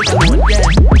never take a loan. Yeah,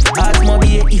 ask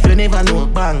Moby if you never know.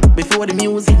 Bang, before the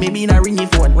music, maybe in a ringy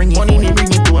phone. Money me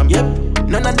bring it to him. Yep,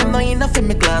 none of them know enough in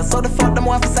me class. So the fuck them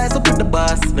want to size up with the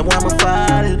boss. Them want me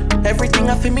fall. Everything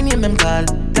I feel me name them call.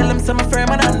 Tell them some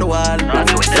firmer than the wall. Then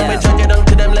we drag it down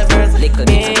to them levels. Me,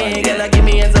 girl, give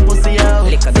me hands a pussy out.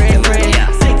 Frame,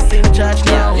 6 in charge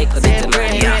now.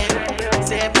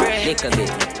 Say pray.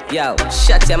 Yo,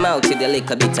 shut your mouth with a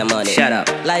little bit of money. Shut up.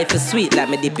 Life is sweet like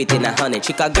me dip it in a honey.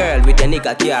 Chick a girl with a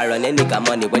nigga car and a nigga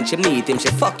money. When she meet him, she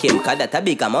fuck him, cause that a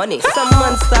bigger money. Some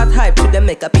man start hype to them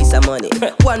make a piece of money.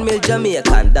 1 mil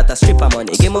Jamaican, that a stripper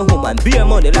money. Give me woman beer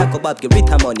money like a Bob give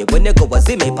Rita money. When they go a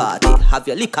Zimmy party, have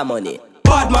your liquor money.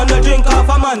 Bad man no drink off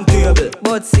a man table.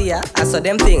 But see ya, I saw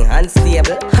them thing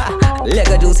unstable. Ha,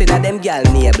 Lego juice in a them gyal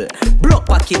navel. Block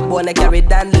pocket bone I carry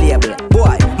down label.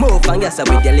 Boy, move on yourself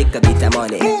with your little bit of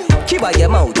money. Keep out your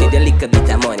mouth with your little bit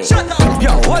of money. Shut up.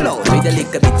 Yo, hold out with your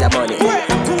little bit of money.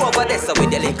 Go over there so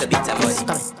with your little bit of money.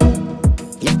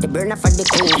 Left the burner for the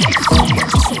cool.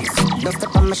 Dust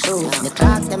up on my shoes. The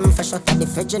clocks them fresh out of the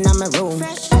fridge in my room.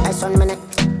 Ice on my neck,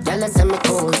 girl and send me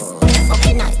cold.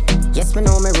 Fucking night, yes me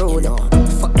know me rude.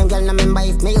 Fuck them girl, I remember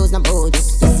if me use no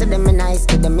boots. Yesterday me nice,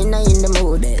 today me not in the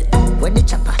mood. With the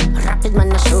chopper, rapid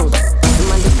man a shoot.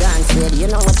 Him on the gun said, you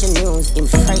know what you news. Him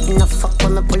frighten the fuck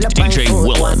when me pull up on DJ foot.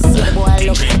 Willen. See the boy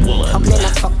look, DJ Willen. up in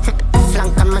a fuck.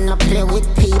 Flank a man a play with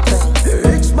people.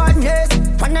 Rich badness,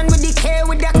 panning with the K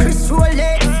with the Chris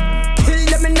Rolex. Kill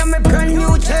them in my brand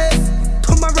new chest.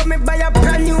 Tomorrow me buy a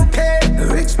brand new pair.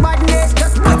 Rich badness,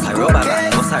 just Papa rubber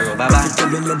band, bossa rubber band.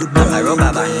 Papa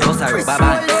rubber band, bossa rubber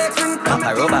band. Papa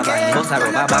rubber band, bossa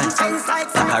rubber band.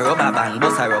 Papa rubber band,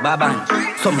 bossa rubber band.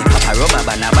 So me papa rubber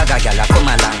band, a bag a gyal a come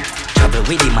along. Travel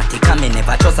with the matic and me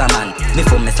never trust a man. Me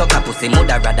for me suck a pussy,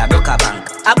 mother rather broke a bank.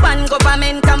 A ban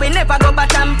government and we never go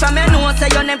batam. From me know say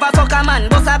you never fuck a man,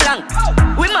 boss a blank.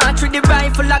 We march with the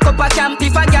rifle like up a camp.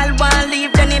 If a gal want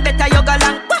leave, then it better you go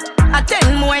long. A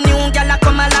 10 more new gal a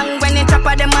come along. When they chop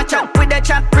a them a chop with the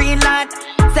chop green lad.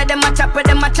 Say them a chop with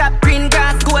them a chop green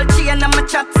grass. Gold chain and my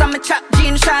chop, some chop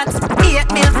jean shots. 8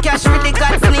 bills cash with the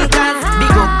god sneakers.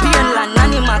 Big up Painland,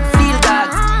 Animax, Steel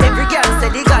Dogs. Every girl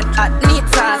say they got hot meat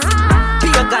sauce.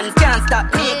 Guns can't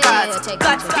stop me cause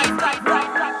God speed.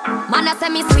 Man a say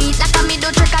me sweet like a me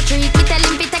do trick or treat. Me tell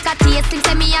him fi take a taste. Him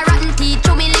say me a rotten teeth.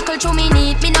 Chew me little, chew me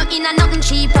neat. Me no in a nothing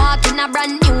cheap. Walk in a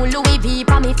brand new Louis V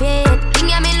pa me feet. Thing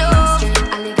ya me love.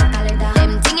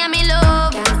 Them thing ya me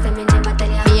love. Can't say me never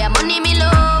tell ya. Me a money me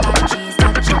love. Cheese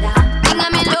like cheddar. Thing ya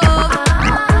me love.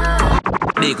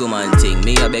 Big woman thing,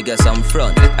 me a beg you some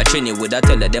front. I train you with a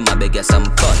tell her them a beg you some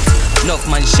cut. Enough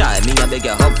man shy, me a beg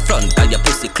you up front. Cause your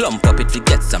pussy clump up it to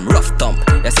get some rough thump.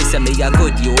 Your sister me a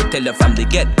good, you tell her from the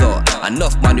get-go.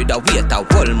 Enough man with a wait a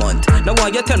whole month. Now why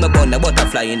you tell me about the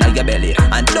butterfly in your belly?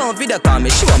 And don't video call me,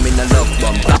 show me no love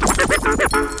bump.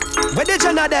 Where the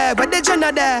Jenna there, where the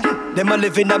Jenna there? Them a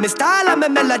living on me style and me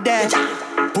melody.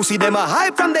 Pussy them a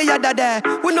hype from the yada there.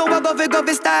 We know a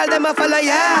govy style, them a follow,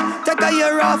 yeah. Take a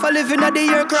year off, a living at the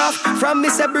aircraft. From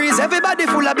Mr. Breeze, everybody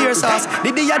full of beer sauce.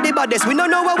 The baddest, we don't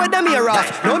know where them here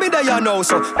off. No me there you know,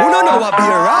 so who don't know what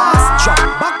beer ass. Drop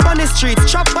back on the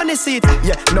streets, chop on the seat.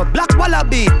 Yeah, no black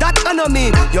wallaby, that I know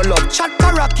me. Your love chat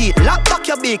parakeet, lock back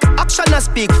your beak. Action and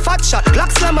speak, fat shot,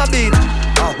 Glock slam a beat.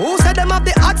 Who said them have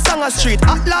the hot song a street?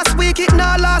 At last week, it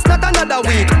now last, not another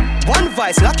week. One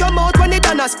voice, lock your mouth when it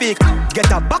done a speak.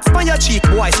 Get a box on your cheek,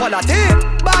 boy, swallow tape.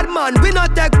 Bad man, we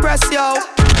not take press, yo.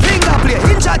 Finger play,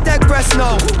 hinge at take press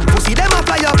now. Pussy them a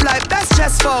fly up like best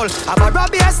chest fall. I'm a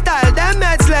Robbie style, them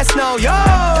heads less now, yo.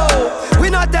 We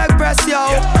not take press,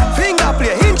 yo. Finger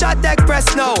play, hinge at take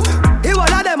press now. He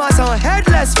one of them a some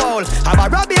headless fall. I'm a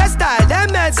Robbie style,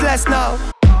 them heads less now.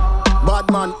 Bad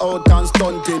man out and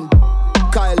stunting.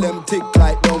 Kyle them thick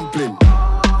like dumpling.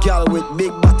 Gyal with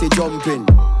big body jumping.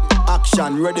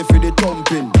 Action ready for the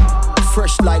thumping.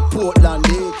 Fresh like Portland,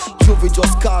 eh? Juvie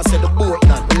just cast at the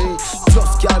boatland, eh?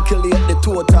 Just calculate the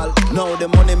total. Now the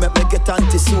money make me get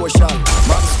antisocial.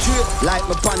 Man straight like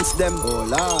my pants them, oh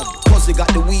lord. Cause they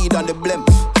got the weed and the blem.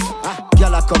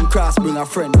 Gyal a come cross, bring a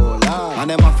friend, oh lord. And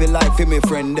them a feel like for me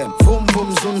friend them. Boom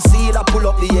boom zoom, see that pull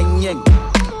up the yeng yeng.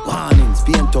 Warnings,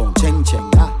 paint on, cheng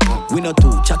cheng, we no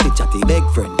too chatty chatty, big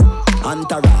friend.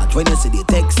 Entourage, when you see the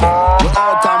text, we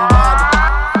out and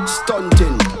bad,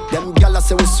 stunting. Them gyal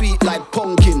say we sweet like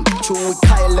pumpkin. True we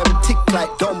Kyle them thick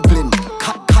like dumpling.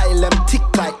 Kyle them thick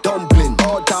like dumpling.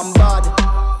 Out and bad,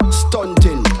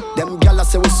 stunting. Them gyal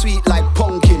say we sweet like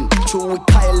pumpkin. True we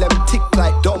Kyle them thick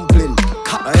like dumpling.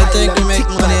 I think we make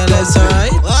money and that's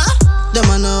alright. What? Them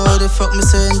I know how the fuck me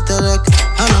say intellect.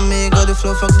 I know me got the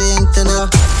flow fuck the internet.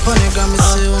 Funny gram me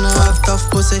say when I have tough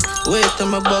pussy. Wait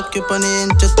till my buck up on the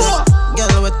internet.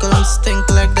 Gyal wet column stink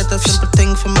like that. A simple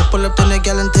thing for me pull up to the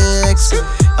gyal and text.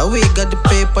 We got the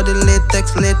paper, the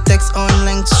latex on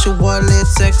length, shoe wall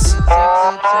latex.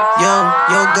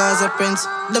 Yo Gaza Prince.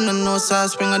 Them no know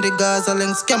sauce spring on the Gaza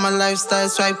links. Get my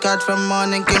lifestyle swipe card from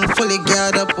morning king. Fully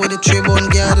geared up with the tree-bone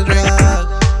gathered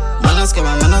rag. Man a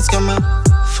scammer.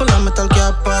 Full of metal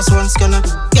car pass one scanner.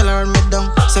 Gyal run me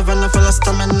down, 7 full of of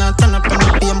stamina. Turn up on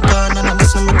the PM corner, and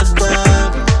this no matter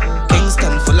dog.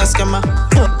 Kingston full of scammer.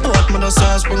 Port me the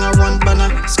sauce, bring a one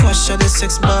banner. Squash of the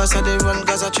 6 bars, I they run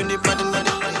Gaza tune the body, not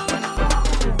the run.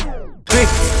 Brick,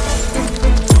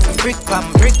 brick pam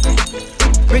brick,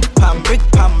 brick pam brick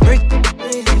pam brick,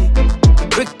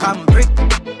 brick pam brick,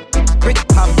 brick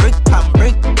pam brick pam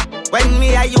brick. When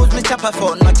me I use me chopper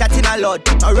phone, no chatting a lot.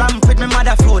 No ramp with me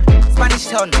mother food, Spanish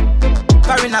town,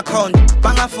 foreign account,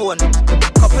 bang a phone,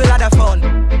 couple other phone.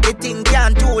 The thing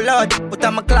can't too loud, but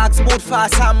I'm a clock boot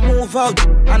fast and move out.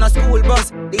 On a school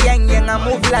bus, the young I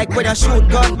move like when I shoot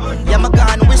gun. Yeah, my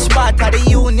gun, which part of the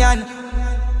union?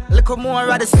 Look more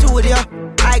at the studio.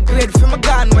 I grade from a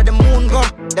gun where the moon go.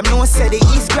 Them no say the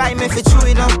East crime if it's true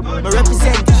enough. Me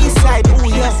represent the East side, ooh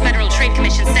yeah. The US Federal Trade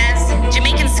Commission says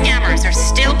Jamaican scammers are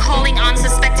still calling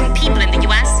unsuspecting people in the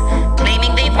US,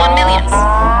 claiming they've won millions.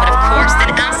 But of course,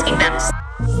 then asking them.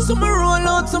 Some roll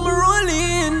out, some roll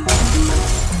in.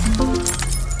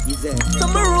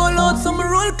 Some roll out, some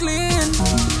roll clean.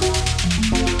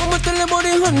 I'ma tell you about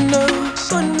the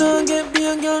Henne. Get me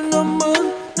a girl number.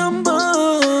 The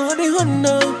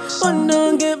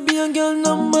Henne, get me a girl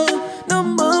number.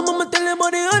 Mama tell you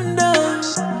about the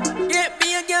Henne. Get me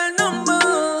a girl number.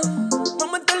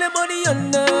 Mama tell you about the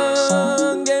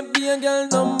Henne. Get me a girl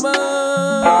number.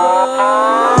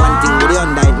 One thing with the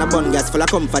Hyundai, no bun gas full of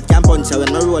comfort. Can't punch her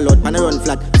when I roll out, man I run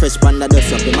flat. Fresh panda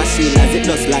dust up the machine as it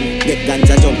dust land. Get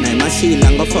ganja jump now machine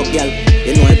and go fuck girl.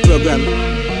 You know a program.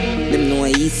 Them know a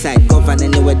east side govern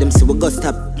anywhere them see we go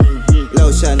stop.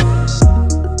 Lotion.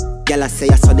 Girl I say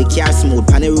I saw the car smooth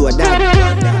pan the road down.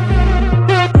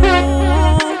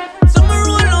 Some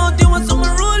roll out, you want some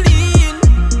roll in.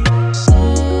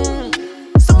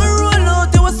 Some roll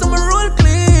out, you want some roll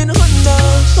clean.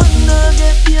 Henne,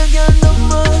 get me a girl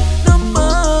number.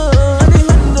 The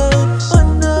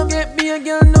Henne, get me a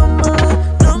girl number.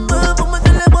 Mama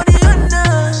tell you about the Henne.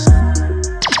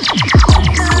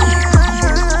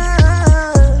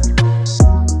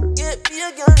 Get me a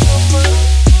girl number.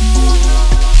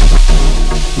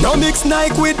 No mix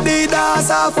Nike with Adidas,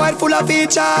 half white full of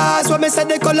features. When me said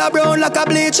the color brown like a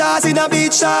bleachers in a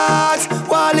beach shorts.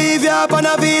 Wanna leave you up on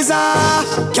a visa.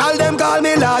 Call them call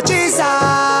me Lord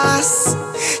Jesus.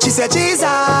 She said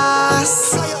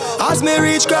Jesus. As me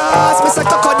reach cross, me say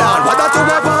cocoa down. What that you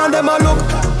have on them a look.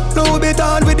 Blue bit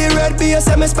on with the red base.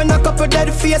 And me spend a couple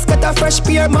dead face. Get a fresh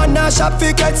pair, man, a shop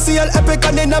fi get seal. Epic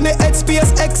and inna me head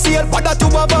space exhale. What that you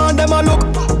have on them a look.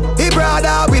 He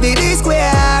brother with the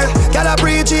D-square. Girl a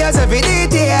preach yes every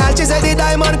detail. She said the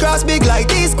diamond cross big like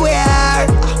D-square.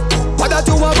 What that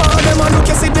you have on them a look.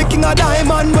 You see the king of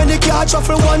diamond. When the car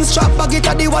shuffle one strap bag it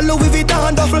at the wall Louis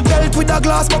Vuitton duffel belt with a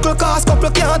glass buckle cast. Couple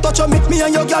can't touch you. Meet me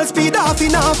and your girl speed off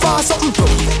in a fast something.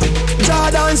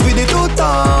 Jordans with the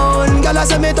two-tone. Girl I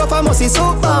say me tough I must see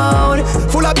so pound.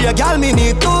 Full of beer girl me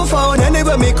need 2 phone.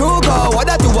 Anyway me crew go. What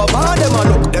that you have on them a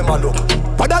look. Them a look.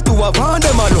 What that you have on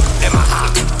them a look. Them a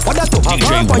hot. What that you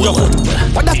have on your foot.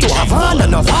 What that you have on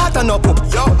and no fat and no poop.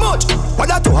 Yo much. What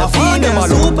that you have on them a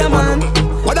look.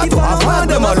 What that you have on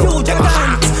them a look. Them a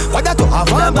hot. What that you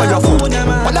have on by your foot.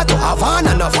 What that you have on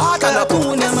and no fat and no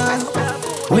poop.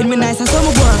 When me nice and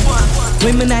summer one.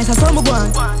 When me nice and summer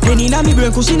one. Penny na me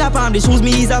brain cushion up on the shoes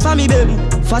me is a for me baby.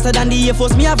 Faster than the Air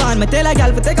Force me a van. Me tell a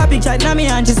gal for take a picture na me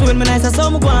hand. She say when me nice and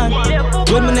summer one.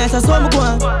 When me nice and summer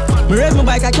one. Me raise my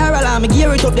bike a Carol me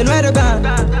gear it up then ride a gun.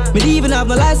 Me don't even have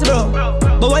no license bro.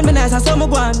 But when me nice and summer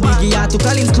one. Biggie out to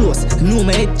call him close. Know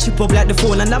me head chip up like the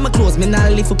phone and I'm a close. Me nah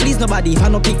live for please nobody. If I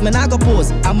no pick me nah go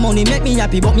pose. And money make me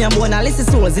happy but me and boy nah listen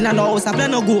souls. In a no house I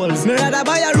plan no goals. Me rather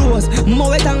buy a rose. More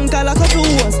wet and call a couple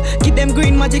hoes. Keep them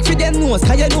green magic for them nose.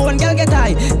 Cause you know one girl get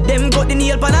high. Them got the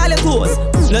nail pan all your toes.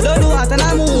 No don't do what and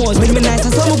I'm a when me nice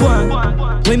and summer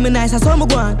one. When me nice and summer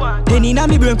one. Penny na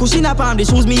me brain cushion up on the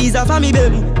shoes me is a for me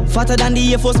baby. Fatter than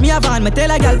the Air Force me a van. Me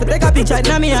tell a gal to take a picture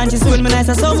na me hand. She say when me nice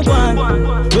and summer one.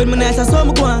 When me nice and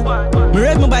summer one. Me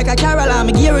raise my bike a Carol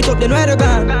me gear it up then ride a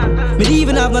gun. Me don't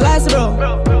even have no license bro.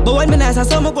 But when me nice and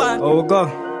summer one. Oh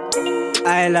go.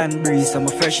 Island breeze, I'm a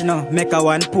fresh, you know. Make a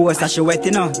one post, as she wet,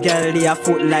 you know. Girl, they a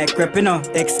foot like crepe, you know.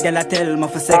 Ex girl, I tell me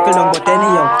for cycle down, but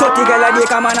anyhow. 30 girl, I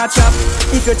come on a chop.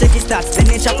 If you check his stats, then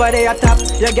it's Choppa, they a top.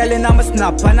 Your girl in a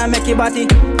snap, and I make it body.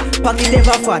 Pocket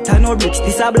never fat, I no bricks.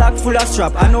 This a black full of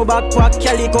strap. I no backpack,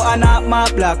 calico, and a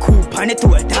mark black. Hoop, and it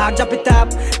all, dog, drop it up.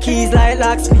 Keys like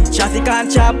lock speed, traffic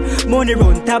and chop. Money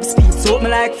run, top speed, soap me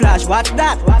like flash. What's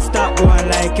that? Stop going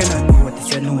like you know.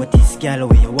 You notice, girl,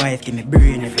 where your wife give me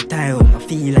brain every time. I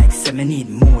feel like me need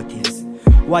motives.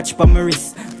 Watch pa my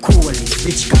wrist, cool it.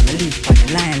 Rich can me live on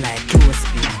the line like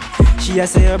clothespin. She a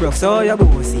say you broke, so you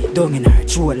bossy. Down in her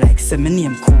throat like me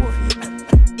name Covey.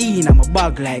 in my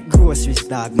bag like groceries,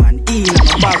 dog, man. In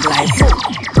my bag like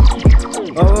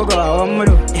oh God, what me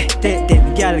do? Take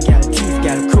them gal, teeth,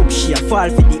 gal, crook. She a fall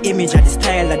for the image of the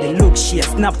style of the look. She a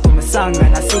snap to my song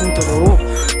and I sing to the hook.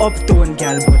 Uptown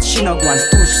gal, but she no go and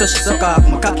push. So she suck off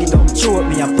my cocky down, choke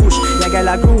me a push. Yeah, gal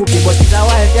a groupie, but it's a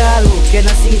wild gal hook. Can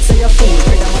I sing it so you fool?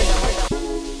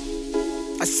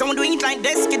 Someone doing it like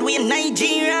this, kid, we in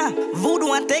Nigeria.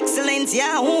 Voodoo and excellence,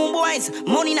 yeah, homeboys.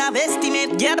 Money not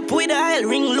estimate, get up with the hell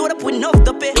ring, load up with enough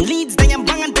to pay. Leads, then you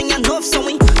bang and then you enough, so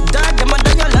we dog them and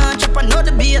then you launch up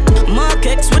another beat.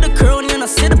 MarkX with the crown, you know,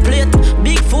 see the plate.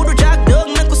 Big food, jack dog,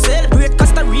 make we celebrate.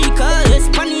 Costa Rica,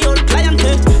 Espanol,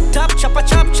 clientele. Top chopper,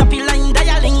 choppy line,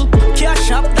 dialing.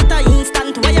 Cash up, that a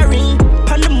instant wiring.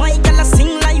 Pan the mic, y'all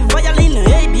sing like violin.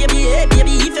 Hey, baby,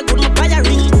 if you good, my buy a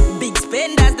ring. Big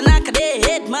spenders, the knock of their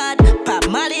head mad. Pop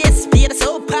Molly, speed,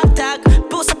 so pop tag.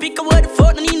 Post a pick a word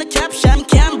for the in the caption.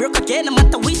 Can't broke again, no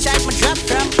matter which side my drop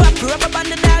from. Pop rubber band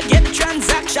the dog, get the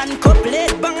transaction. Couple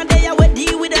it, bang a day, I would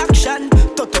deal with action.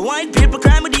 Toto white people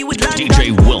crime, deal with land.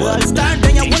 DJ Willen. All star,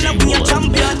 then you wanna be a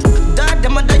champion. Dog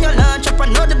them and then you launch up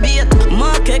another beat.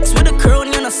 MarkX with the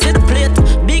crown, you know, see the plate.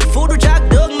 Big food, jack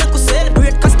dog, make we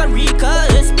celebrate. Costa Rica,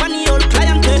 Espanol,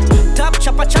 clientele. Top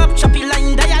chopper, choppy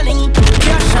line, dialing.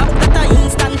 Cash up, that a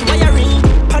instant wiring.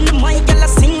 Pan the mic, y'all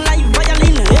sing like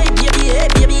violin. Hey,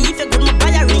 baby, if you good, my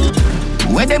buy a ring.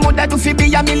 Where them woulda do fi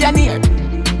be a millionaire?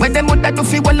 Where them woulda do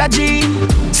fi walla G?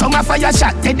 Some a fire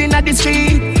shot head inna the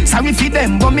street. Sorry fi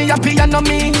them, but me happy and no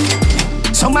me.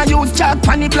 Some a use chalk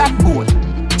pon the blackboard.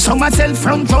 Some a sell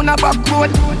front round a back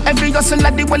road. Every hustle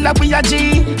at the walla we a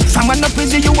G. Some a no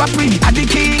busy, you a free at the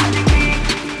key.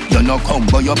 You no come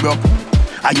but you broke.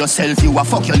 A yourself you a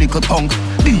fuck your little punk.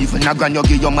 Even a grand you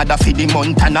give your mother for the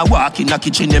month. And a walk in a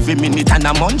kitchen every minute and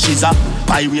a munch. Is a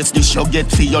pirates dish you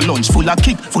get for your lunch. Full of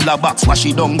kick, full of box, wash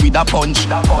it down with a punch.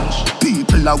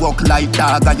 People a walk like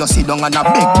dog. And you sit down and a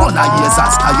big one a years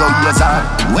after your years are.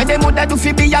 Where them woulda do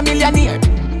fi be a millionaire?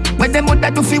 Where them woulda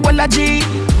do fi walla G?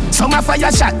 Some a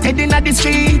fire shot head inna the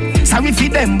street. Sorry fi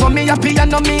them but me happy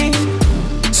and no me.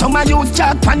 Some a use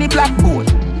chalk pon the blackboard.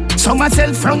 Some a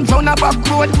sell front round a back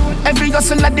road. Every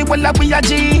hustle at the walla we a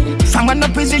G. Some a no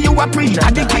busy, you a pre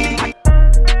at the key.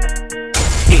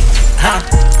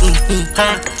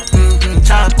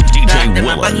 Chop. DJ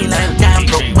Willen.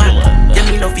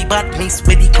 Yeah, me love the badness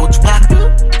where the coach back.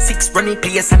 6 running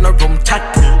players and no rum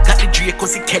chat. Got the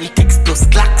Draco's the Celtics plus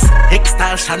Glocks.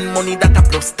 Extortion money that a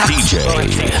plus tax.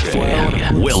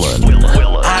 DJ Willen.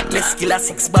 Heartless killer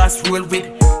 6 bars roll with.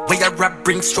 Where your rap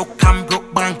bring stroke and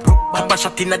broke bank. Baba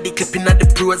shot in a the clip in a the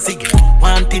pro zig.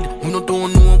 Wanted, who no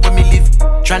don't know where me live.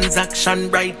 Transaction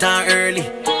bright and early.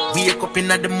 Wake up in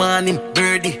the morning,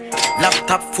 birdie.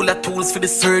 Laptop full of tools for the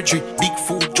surgery. Big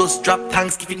food just drop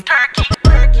Thanksgiving turkey.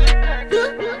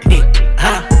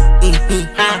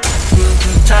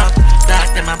 Chop, start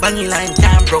them a banging line,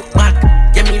 can't broke back.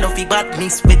 Yeah, me love the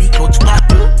badness where the coach back.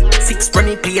 6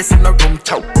 running players and a room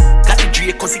chow. Got the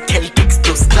Draco's the Celtics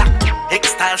plus Glock.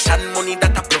 Extortion money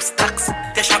that a plus tax.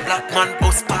 Tesha black man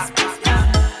post pass.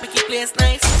 Make it place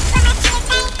nice.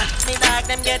 Me dog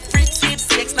them get free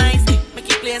sweepstakes nice. Make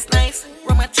it place nice.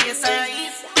 Roma chase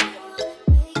eyes.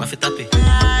 Muffy tappy.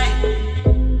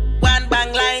 One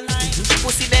bang line.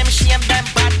 Pussy them shame them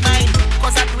bad mind.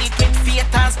 Cause I do it with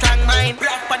faith and strong mind.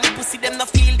 Braff and the pussy them no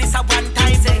feel this a one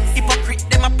time. Hypocrite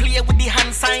them a play with the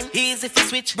hand sign. Easy if you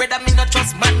switch, brother me not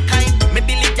trust mankind. Me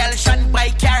Billy Gyal shine by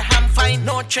car ham fine.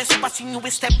 No trespassing you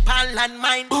with step on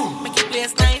landmine. Make it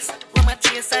place nice, Roma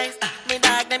chase eyes. Me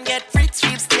dog them get free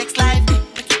sweepstakes live.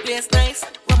 Make it place nice,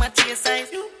 Roma chase eyes.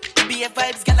 Be a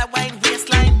Vybz, Gyal a wine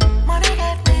waistline. Money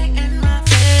get me in my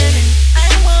feelings. I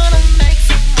wanna make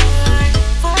some more.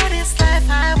 For this life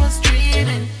I was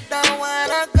dreaming. Don't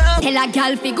wanna go. Tell a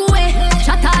gal fi go away.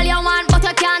 Chat all you want, but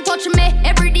you can't touch me.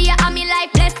 Every day I'm in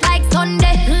life blessed like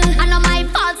Sunday. I know my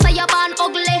fault, so you're born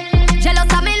ugly.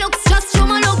 Jealous of me looks, just show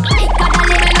me look like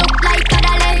Kadale. Me look like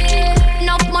Kadale.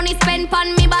 Enough money spent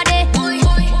on me body.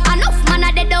 Enough man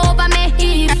a dead over me.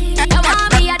 You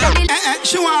want me a devil.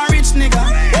 She want rich nigga.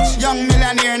 Young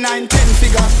millionaire, 9-10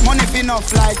 figure. Money fi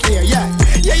enough like here, yeah.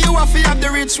 Yeah, you have to have the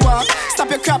rich walk. Stop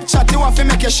your crap chat, you have to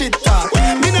make your shit talk.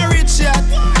 Me no rich yet,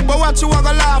 but what you want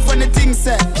to laugh when the thing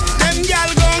set. Them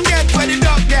gal gon' get where the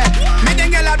dog get. Me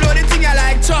them gal a blow the thing I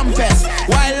like trumpets.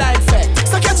 Wildlife effect.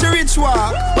 So catch your rich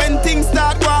walk. When things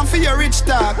start going for your rich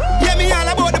talk. Yeah, me all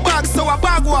about the bag, so a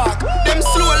bag walk. Them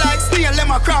slow like snail,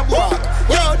 them a crab walk.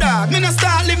 Yo dog, me no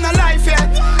start live no life yet.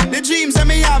 The dreams that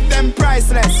me have, them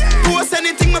priceless. Post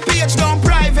anything my page down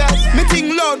private. Me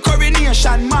think loud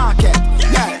coronation market.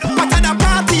 Yeah, but at the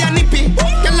party a nippy.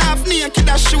 You laugh naked,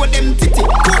 I show them titty.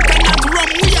 Coconut rum,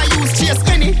 we a use chase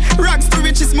penny. Rags to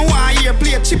riches, me want here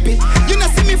play chippy. You know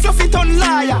see me fluffy ton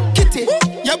liar, kitty.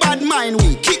 Your bad mind,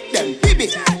 we kick them, baby.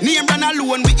 Name brand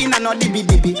alone, we in a no dibby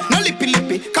dibby. No lippy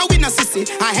lippy, cause we no sissy.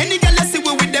 And any girl I see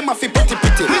we with them, I feel pretty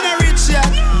pretty. We no rich yet,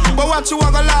 but watch you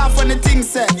walk a laugh when the thing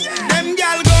said. Them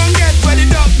girl gon' get where the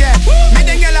dog get. Me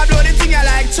them girl a blow the thing I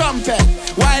like trumpet.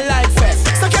 Wildlife fest,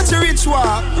 so catch a rich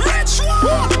walk. Rich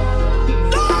walk.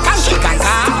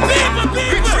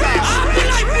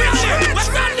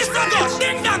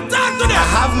 I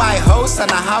have my house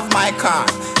and I have my car.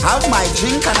 Have my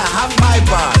drink and I have my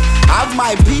bar. Have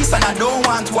my peace and I don't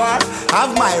want war.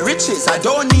 Have my riches, I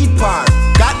don't need par.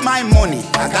 Got my money,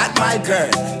 I got my girl.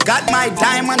 Got my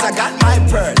diamonds, I got my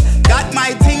pearl. Got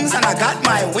my things and I got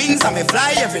my wings. And me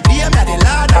fly every day, I'm the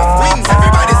Lord of wings.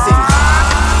 Everybody sing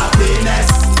happiness.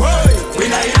 We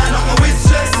not in a nothing with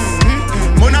stress.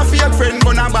 Gonna fake friend,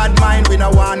 gonna bad mind. We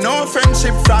don't want no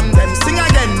friendship from them. Sing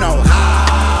again now.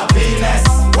 Happiness.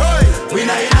 We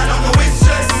not in a nothing with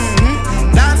stress.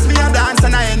 Dance me a dance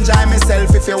and I enjoy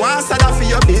myself. If you want to for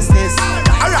your business.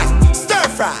 Alright, stir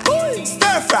fry,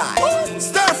 stir fry,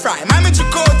 stir fry. Mami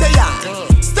Chicote ya.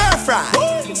 Stir fry,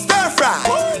 stir fry.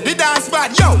 The dance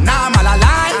bad, yo, nah I'm all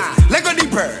alive. Lego the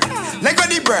bird, Lego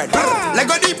the bird,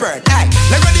 Lego the bird, hey,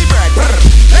 Lego the bird,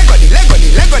 Lego the bird,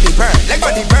 Lego the bird, Lego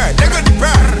the bird, Lego the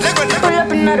bird. Pull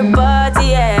up another party,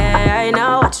 yeah. I ain't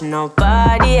not watching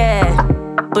nobody, yeah.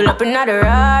 Pull up another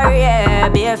Rari, yeah.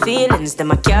 Bare feelings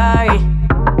that I carry.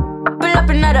 Pull up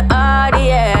another Audi,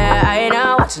 yeah. I ain't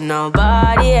not watching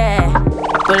nobody, yeah.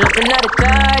 Pull up another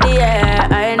Cardi, yeah.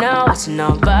 I ain't not watching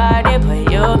nobody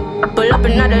but you. Pull up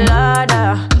another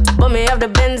Lada. But me have the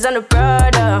Benz and the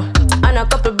Prada. And a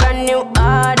couple brand new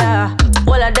order.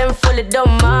 All of them fully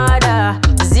don't matter.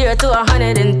 0 to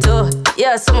 102.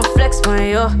 Yeah, so I'ma flex on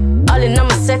you. All in on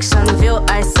my section view,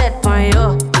 I set on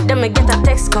you. Then me get a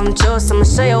text come true, so I'ma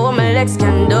show you what my legs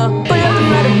can do. Pull up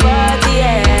another party,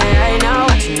 yeah. I ain't not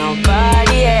watching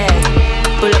nobody, yeah.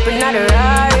 Pull up another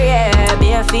Rari, yeah.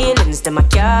 Bare feelings that I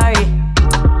carry.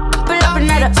 Pull up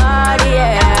another Audi,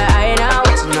 yeah. I ain't not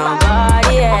watching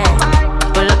nobody, yeah.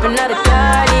 Pull up another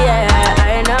Cardi, yeah. I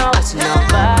ain't not watching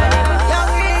nobody.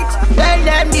 Young rich, tell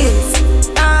them this.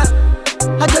 I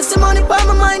just the money for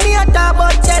my mind, me a talk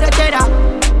about cheddar, cheddar.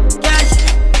 Cash,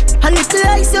 a little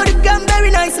ice so the gun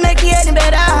very nice, make it any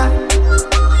better.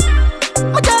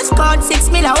 I just called 6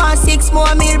 mil, I want 6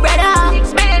 more mil, brother.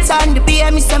 Son the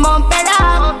PM, Mr.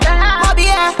 Montpella. Bobby,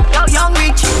 yeah, young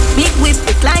rich, big whip,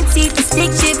 recline seat, the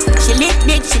stick shift. She lick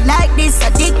dick, she like this,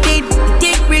 addicted. The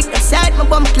dick brick outside my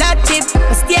bum clutch chip. I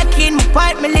stay clean, my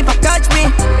part, my liver touch me.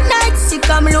 Nights she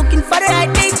come looking for the right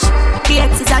bitch. The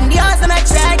X's and the O's, I'm a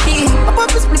tracky. I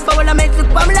pop a split for all I make look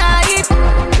for my life.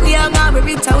 We are gonna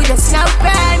be rich, we just now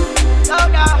pen.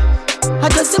 I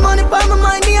just the money for my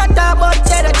mind, me a talk about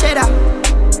cheddar, cheddar.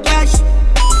 Cash,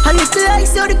 a little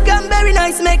ice so the gun very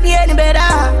nice, make me any better. I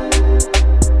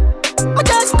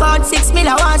just called 6 mil,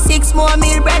 I want 6 more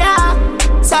mil, brother.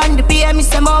 Son the PM,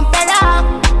 Mr. Montpella.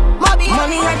 Money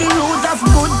are the root of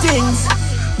good things,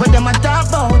 but them a talk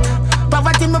about.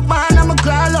 Poverty me born, I'm a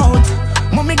crawl out.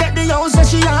 Mommy get the house that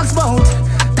she asks about.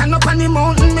 Turn up on the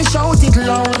mountain, me shout it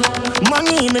loud.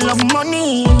 Money, me love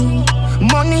money.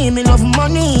 Money, me love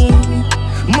money.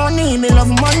 Money, me love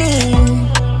money.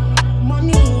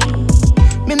 Money.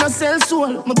 Me no sell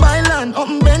soul, me buy land up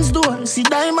in Ben's door. See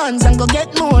diamonds and go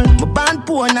get more. Me born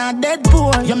poor, not dead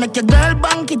poor. You make your girl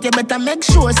bank it, you better make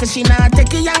sure. So she not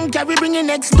take a young carry, bring it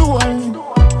next door.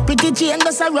 Pretty chain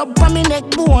does a rub on me neck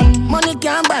bone. Money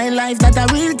can't buy life, that a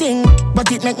real thing. But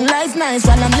it make life nice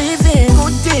while I'm living.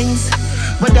 Good things,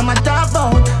 but them a talk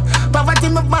about. Poverty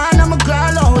me born, I'm a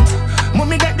crawl out.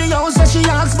 Mommy get the house that she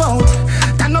asks about.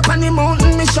 Turn up on the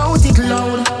mountain, me shout it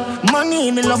loud.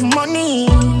 Money, me love money.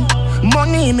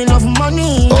 Money, me love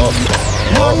money.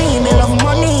 Money, me love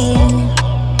money.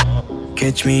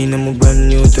 Catch me in a brand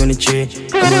new 23.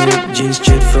 I'm a rip jeans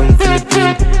straight from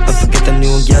Philippines. I forget a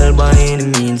new girl by any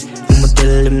means. I'ma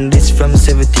tell them this from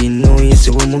 17. No, you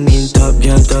see what I mean. Top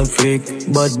girl, top freak.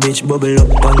 Bad bitch, bubble up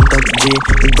on top G.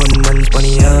 The gunman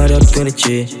spanny hard up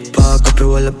 23. Park up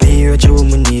roll up here at your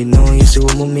woman need. No, you see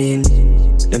what I mean.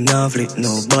 Them nah flick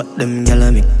no, but them gyal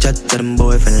a make chat to them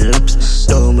boyfriend laps.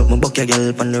 Don't make my buck your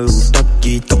gyal on the rooftop.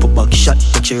 Get couple back shot,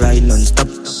 make she ride non-stop.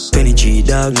 23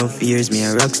 dog, no fears, me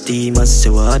a rock steam. I say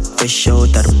what, fresh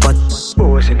out of the pot.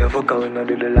 Boys in the fuck out, we no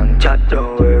do the long chat.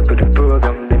 Don't work with the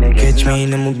program, then I catch me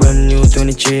in a brand new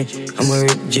 23. I'm a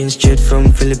rip jeans straight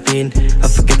from Philippines. I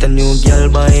forget a new girl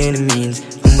by any means.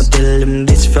 I'ma tell them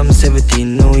this from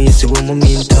 17. No, you see what I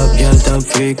mean. Top girl, top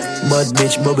freak. Bad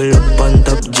bitch, bubble up on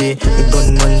top G. The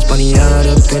gunman spanny hard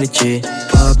up 23.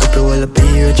 Park up roll up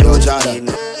here, Georgia.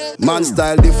 Man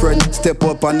style different, step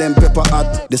up and them pepper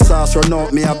hot. The sauce run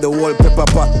out, me have the whole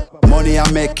pepper pot. Money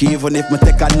I make even if me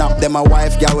take a nap. Then my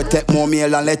wife girl will take more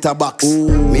meal and letterbox.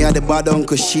 Me a the bad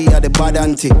uncle, she a the bad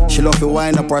auntie. She love to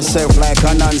wind up herself like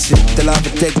a Nancy. Tell her to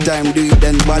take time, do it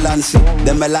then balance it.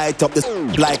 Then me light up the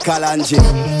like Kalanji.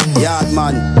 Yard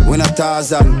man, win a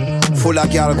Tarzan. Full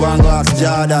of girl, go and go ask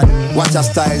Jordan. Watch a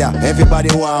style ya, everybody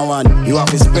want one. You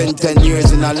have to spend 10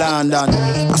 years in a London.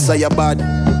 I say you bad,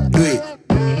 do it.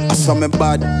 I saw me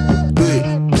bad, do it.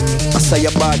 I say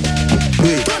you bad, do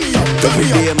it. Every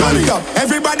day, man.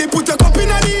 Everybody put a cup in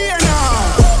the air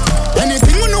now.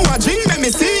 Anything you know I drink, let me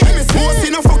see. Most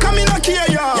enough for coming up here,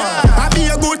 yeah. I be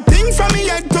a good thing from me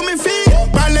head to me feet.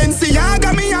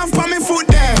 Balenciaga me have for me foot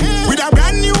there. With a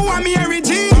brand new one, me every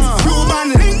jeans.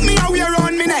 Cuban link me a wear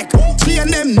on me neck. She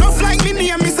and them nuff like me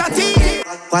name Mr. T.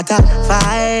 What a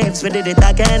vibes, we did it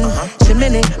again.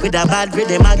 Chimney with a bad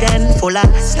rhythm again. Full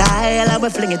of style and we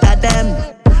fling it at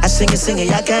them. I sing it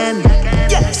again.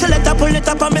 Yeah, so let her pull it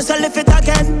up and me so lift it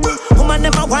again. Woman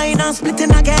them a wine and split it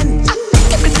again.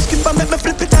 Give me the skip and make me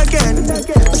flip it again.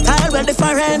 My style well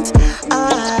different.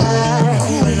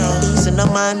 Easy no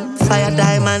man, fire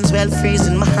diamonds well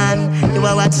freezing my hand. You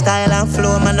a watch style and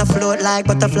flow, man I float like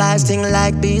butterflies, sting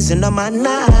like bees in the man.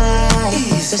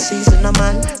 Nice, the season no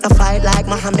man, I fight like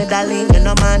Muhammad Ali in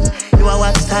the man. You a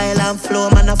watch style and flow,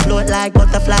 man I float like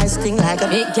butterflies, sting like a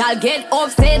bee. Make y'all get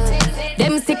upset,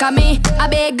 them sick of me. I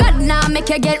beg God now make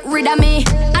you get rid of me.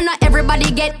 I know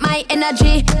everybody get my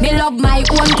energy. Me love my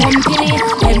own company.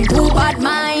 Them too bad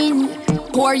mind.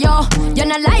 Poor yo, you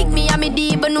not like me, I me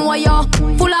deep know yo.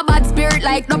 Full of bad spirit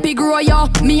like no pig grow yo.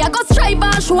 Me I go strive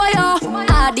and show yo.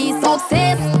 All these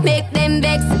success make them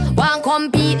vex. Want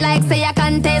compete like say a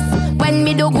contest. When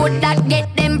me do good that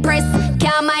get them press.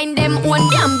 Can't mind them own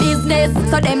damn business.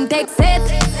 So them take set,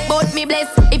 but me bless.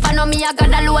 If I know me I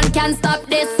God alone can't stop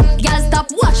this. Girl stop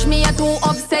watch me I too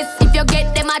obsessed. If you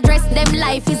get them address them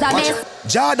life is a mess.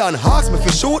 Jordan ask me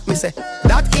for shoot, me say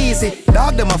that easy.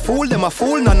 Dog them a fool,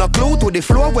 none no clue to the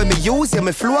floor when me use. Yeah,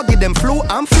 me flow, give them flu,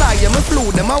 I'm fly, yeah, me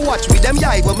flew. Them a watch with them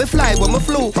yai when me fly, when me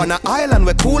flew. On a island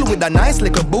we cool with a nice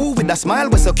little boo. With a smile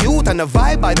we so cute and a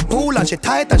vibe by the pool. And she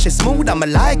tight and she smooth, I'm a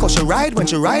like how she ride when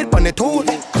she ride on the tool.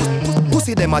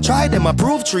 Pussy them a try, them a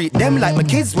prove, treat them like my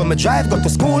kids when me drive go to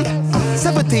school.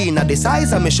 17 at the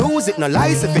size of me shoes, it no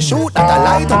lies if you shoot at a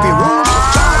light up your room.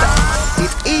 Jordan,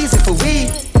 it easy for we.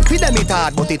 Feed them it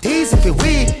hard, but it easy for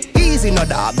we. Easy no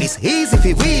dog, it's easy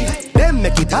for we. Them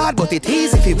make it hard, but it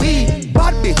easy for we.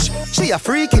 Bad bitch, she a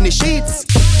freak in the sheets.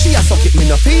 She a suck it, me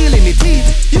no feel in the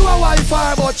teeth. You a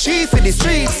wildfire, but she for the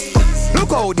streets. Look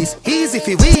how this easy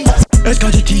for we.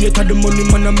 Escagitate at the money,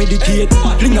 man, I meditate.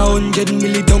 Fling 100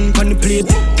 million down on the plate.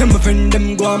 Tell my friend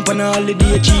them go on a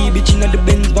holiday. Cheap bitch in the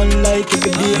Benz van like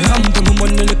every day. Ram to my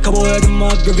money like a boy, them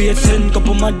aggravate. Send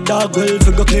couple my dog, well,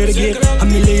 figure clear the gate.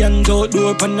 $1 million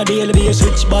outdoor on a daily basis.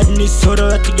 Switch badness, so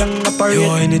that the young operate.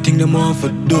 Yo, anything them want for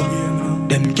do,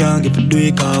 them can't get for do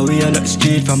it. Cause we are like the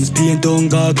street from Spain to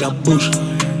God, grab bush.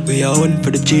 We are on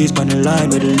for the cheese, pan the line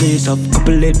with the lace up.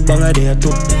 Couple lit banger there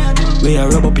too. We are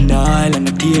rub up in the aisle and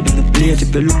the tear in the place.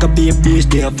 If you look at be a beast,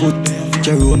 they are foot.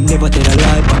 Jerome never tell a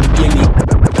lie, but the game.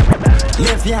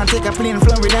 Left hand take a plane,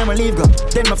 fly with them and leave go.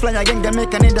 Then my fly again, can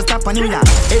make a need to stop on New York.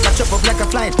 If I chop up like a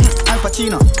flight, Al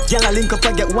Pacino. Gyal a link up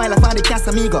and get wild, I find the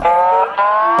Casamigo.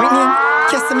 Whitney,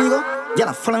 Casamigo. Gyal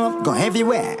a fly up, go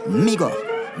everywhere, migo.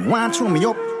 One throw me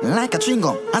up like a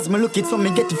chingo. As me look it, so me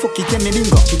get to fuck it in the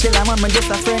dingo. She tell her man, me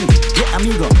just a friend, yeah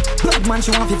amigo. Blood man,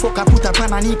 she want to fuck her, put her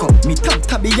pan a Nico. Me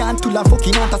tab beyond to la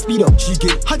fucking out a speed up. She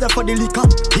get harder for the liquor,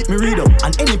 hit me read up.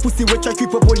 And any pussy which I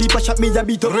keep up, only push up me a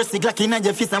beat up. Rusty Glock in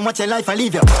your face and watch your life I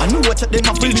leave you. I know watch at them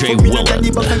a free for me and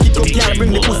the box and kick up. Gyal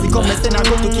bring the pussy, come and send her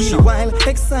go to kill. She wild,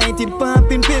 excited,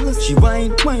 popping pills. She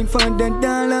wine for the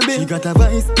dollar bill. She got a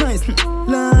vice, nice,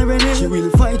 Lauren. She will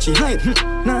fight, she hype,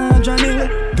 nah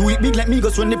Janelle. Do it big like me, go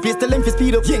run the place, tell them for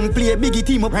speed up. Young play, biggie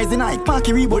team up, rising high.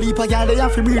 Parky Rebo, Lipa, Gyal, they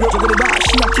have to breed up. Juggle the bar,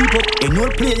 she a keep up. You know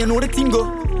the play, you know the thing go.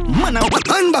 Man,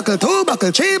 one buckle, two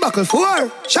buckle, three buckle,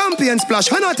 four. Champion splash,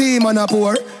 Henne team man a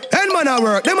pour. End man a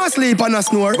work, them a sleep and a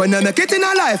snore. When they make it in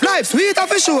a life sweet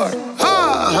for sure.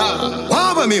 Ha,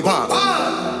 wow with me, wow.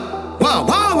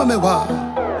 Wow with me,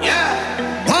 wow.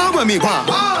 Yeah. Wow with me, wow.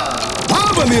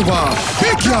 Wow with me, wow.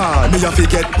 Big yard, me a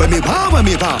forget when me wow with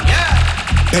me, wow. Yeah.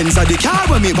 Benz a the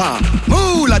car when me want.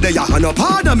 Moolah de ya and no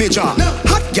part of me jaw.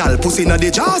 Hot gal pussy na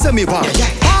the jaws of me want.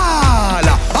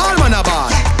 Ball man a ball.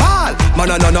 Ball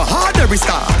man a no hard every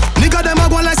star. Nigga them a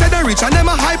go like say they rich and them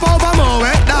a hype over more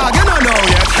wet dog. You don't know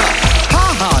yet.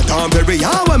 Ha don't bury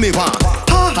ya when me want.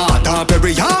 Ha don't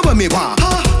bury ya when me want.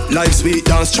 Life sweet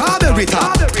down strawberry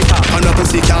top. And a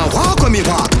pussy can't walk when me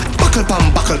walk. buckle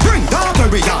pam buckle, bring the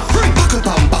barrier. Bring buckle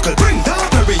pam buckle, bring the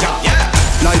barrier. Yeah.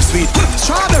 Life sweet,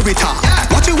 strawberry top.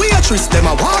 Watch your waitress, them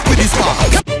a walk with this bar.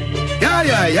 Yeah,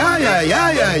 yeah, yeah, yeah,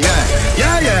 yeah, yeah, yeah.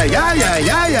 Yeah, yeah, yeah, yeah,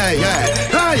 yeah, yeah, yeah.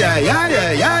 Yeah, yeah, yeah,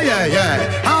 yeah, yeah, yeah,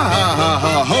 yeah. Ha ha ha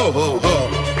ha ho ho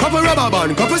ho. Couple rubber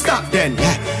band, couple stop then.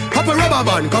 Yeah. Couple rubber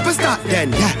band, couple stop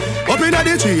then. Yeah. Up inna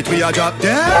the street, we a drop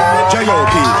dead.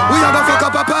 J.O.P. We a go fuck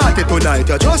up a party tonight.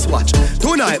 You just watch.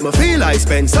 Tonight me feel I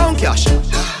spend some cash.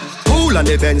 Cool on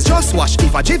the Benz, just wash.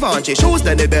 If a Givenchy shoes,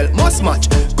 then the belt must match.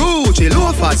 Gucci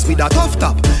loafers with a tough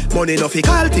top. Money no fi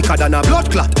call thicker than a blood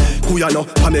clot. Who ya know?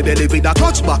 Pa me belly with a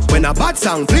clutch back. When a bad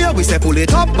sound clear, we say pull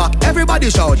it up back. Everybody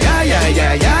shout, yeah, yeah,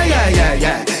 yeah, yeah, yeah, yeah,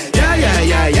 yeah. Yeah, yeah,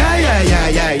 yeah, yeah, yeah, yeah,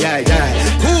 yeah, yeah,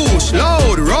 yeah. Push,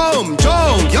 load, rum,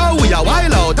 junk. Yo, we a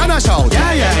wild out and a shout.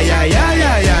 Yeah, yeah, yeah, yeah,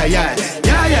 yeah, yeah, yeah.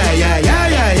 Yeah, yeah, yeah, yeah,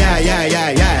 yeah, yeah, yeah, yeah,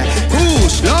 yeah.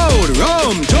 Push, load,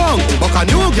 rum, junk. Buck a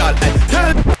new girl,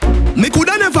 tell me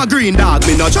coulda never green dog,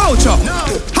 me no chow-chow.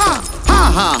 Ha,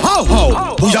 ha, ha, ho,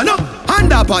 ho. Who ya know?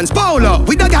 Underpants, Polo.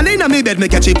 With the gal inna me bed, me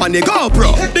catch it on the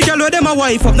GoPro. The gal with them a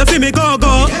wife up, no fi me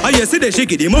go-go. I hear see the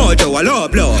shaky the mojo, a low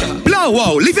blow. Blow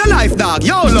wow, live your life dog,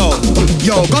 YOLO.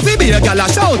 Yo, go fi be a gal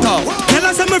a shout out. Tell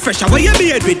us I'm fresh, how you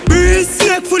beard with breeze.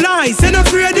 Neck full ice, and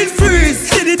afraid it freeze.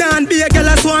 Steady down, be a gal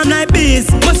a swarm like bees.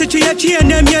 Must it a chain,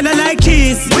 them yellow like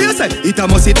cheese. What you say? It a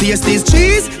must it taste this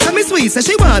cheese. Tell me sweet, say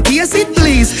she want taste it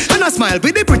please. And I smile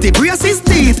with the pretty braces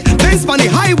teeth. Benz on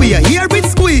the highway, hear it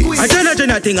squeeze. I tell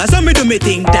thing, I saw me do me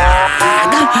thing, dog.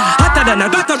 Hotter than a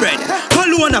butter bread.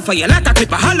 Call one for your like a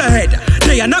clip a hollow head.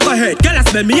 They are not go head, girl I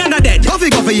smell me and a dead. Coffee,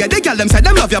 yeah, they girl them say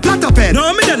them love your platter pen.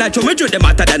 No, me don't like to me do them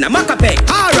hotter than a maca peg.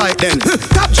 Alright then,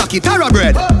 top jockey, tara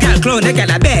bread. Girl clone, they girl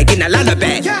a bag in a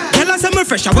lullaby. Girl I say me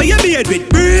fresh, how you beard with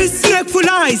breeze. Neck full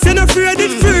ice, and afraid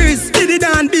it freeze. Steady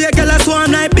down, be a girl a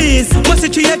swarm like bees. Must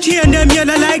it a chain, them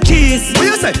yellow like cheese. What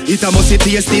you say? It a must it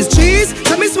taste this cheese.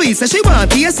 Tell me sweet, say she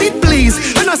want taste it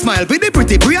please. And I smile with the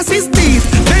pretty braces teeth.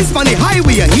 Benz on the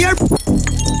highway, hear.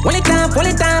 One it time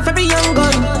for every young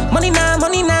gun. Money now,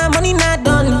 money now, money not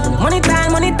done. Money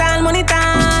time, money time, money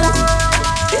time.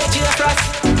 Teejay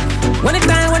Frass. One it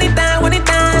time, one it time, one it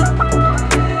time.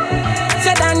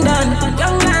 Said and done,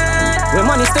 young man. When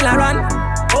money still a run.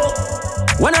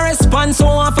 When I respond, so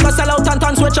I figure sell out and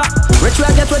turn switcher. Rich will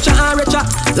get richer and richer.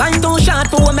 Line too short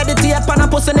for we meditate on a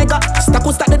pussy nigga. Stack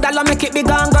the dollar, make it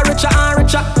bigger and go richer and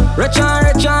richer. Richer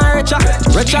and richer and richer.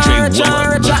 Richer and richer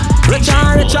and richer. Richer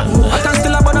and richer. I can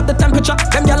still burn up the temperature.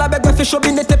 Them gyal a beg me fish up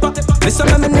in the tipper. Listen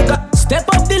to me nigga. Step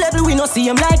up the level, we no see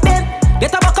him like them.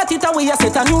 Get a back at it and we a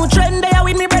set a new trend. They are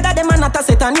with me brother, them a not a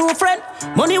set a new friend.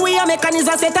 Money we a make and is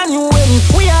a set a new win.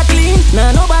 We are clean,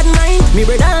 nah no bad mind. Me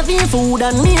brother have food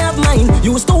and me have mine.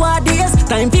 Used to our days,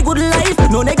 time for good life.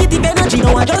 No negative energy,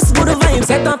 no I just good vibes.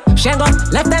 Set up, shag up,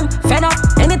 left them, fed up.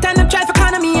 Anytime them try for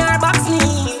economy or box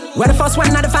me. We're the first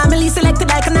one of the family selected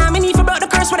like an nominee for broke the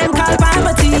curse for them called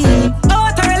poverty. Oh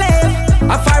to relive,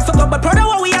 I far for God but brother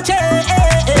what we achieve.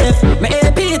 Me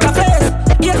AP it a face.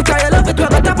 Yeah, because you love it, we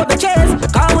got top of the chase.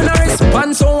 Call when I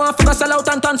respond, so I figure sell out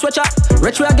and turn switcher.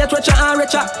 Rich will get richer and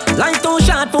richer. Line too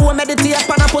short for we meditate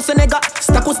on a pussy nigga.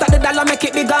 Stack the dollar, make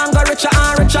it bigger and go richer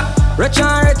and richer. Richer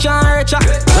and richer and richer.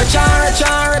 Richer and richer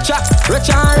and richer.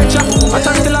 Richer and richer. I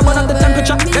turn still up on the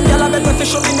temperature. Them gyal a beg me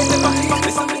fish up in the tipper.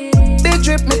 Big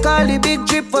drip, me call it big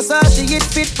drip. Versace it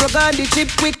fit, Burgundy chip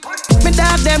quick. Me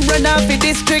dog them run off the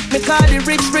district. Me call it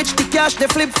rich, the cash, the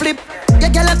flip. Yeah,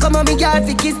 girl, I come on me yard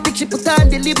fi kiss stick. She put on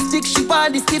the lipstick, she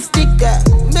want the stiff stick.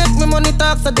 Make me money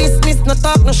talk, so dismiss. No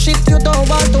talk, no shit, you don't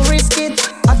want to risk it.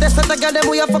 I test that I got them,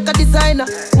 we a fuck a designer.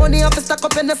 Money off the stack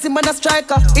up and the sim and a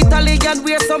striker. Italian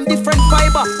wear some different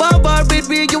fiber. Barbar with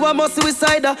me, you a more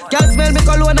suicider. Can't smell me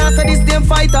cologne and say this damn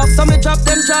fighter. So me drop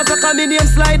them jars like a medium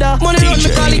slider. Money run me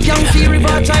call it Young Sea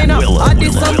River China. I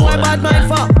did some boy bad mind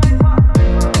for.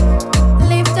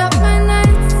 Lift up my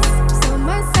nights, so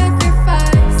much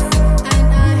sacrifice.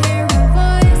 And I hear a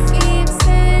voice keep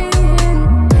saying,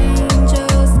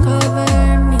 angels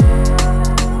cover me.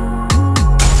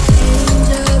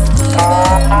 Angels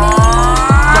cover me.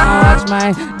 Can't watch my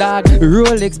dog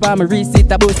Rolex by my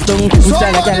receipt a bust down. Who's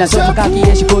trying to get a summer cocky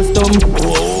and she custom.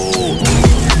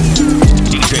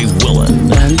 DJ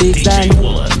Willen. And big stand.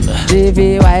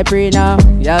 GVY pre now.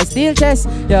 Yo, steel chest,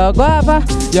 yo, guava,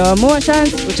 yo,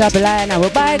 motions. We chop a line and we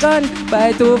buy gun.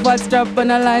 Buy 2 fat strap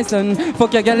and a license.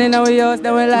 Fuck your girl in our house,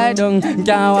 then we lie down. Can't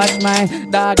watch my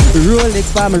dog.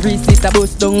 Rolex for my receipt, a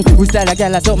bust down. We sell a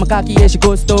girl, I suck my cocky, yeah, she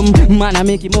custom. Man, I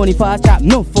make money fast, trap,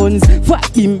 no funds. Fat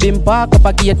bim bim, park up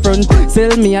a gate front.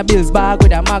 Sell me a bills bag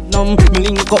with a magnum. Me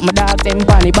link up my dog, them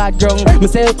panny bad drunk. Me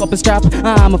sell couple strap,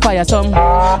 I'm a fire some. Boy,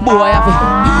 I feel.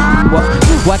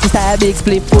 What is that big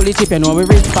split, fully chip, you know we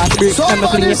rich fast brick. I'm a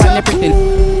fling it on the pretty.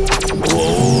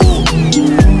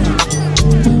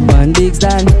 One big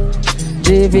stand.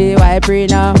 GVY pre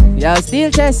now. Yo, steel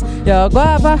chest, yo,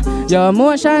 guava, yo,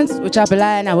 motions. We chop a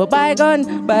line and we buy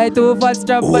gun. Buy 2 fat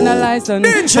strap and a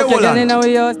license. Fuck your girl in our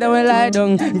house, then we lie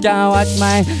down. Can't watch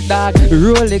my dog.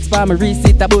 Rolex for my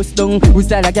receipt, a bust down. We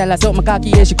sell a girl, I suck my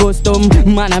cocky, yeah, she custom.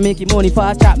 Man, I make money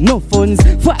fast, trap, no funds.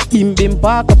 Fat bim bim,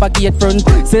 park up a gate front.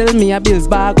 Sell me a bills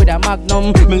bag with a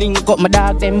magnum. Me link up my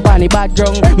dog, them panny bad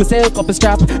drunk. Me sell couple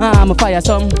strap, I'm a fire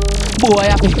some. Boy,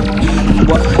 happy.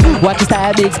 What is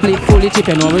that big split, fully chip,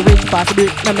 you know we rich fast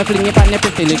brick. Let me fling it on the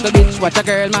pretty little bitch. Watch a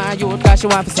girl, my youth, cause she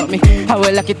want to suck me. I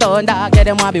will lock it on, dog, get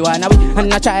them want be one away.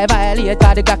 And I try violate,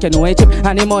 cause the cock, you know it chip.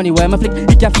 And the money where me flick,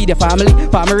 it can feed the family.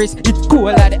 For my wrist, it's cool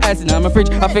like the ice in my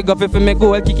fridge. I figure if me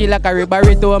gold, kick it like a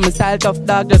ribberito. My style tough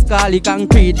dog, just call it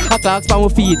concrete. A clocks for my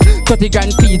feet, 30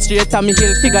 grand feet, straight on me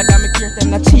hill. Figure that me care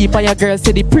them not cheap. And your girl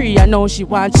say the pre, I know she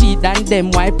want cheat. And them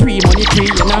why pre, money pre,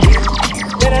 you know.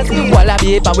 While I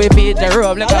be but we feed the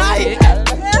room like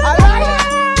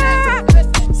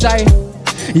sorry.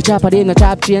 You chop a day, no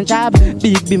chop, change job.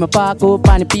 Big be my park up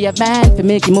on the pavement. For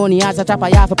making money as a chop, I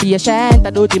have a patient.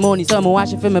 I do the money, so I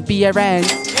wash it for my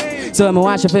parents. So I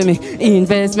wash it for me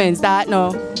investment start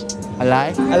now. I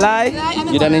lie.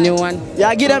 You done a new one?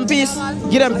 Yeah, give them peace.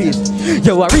 Give them peace.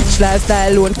 Yo, a rich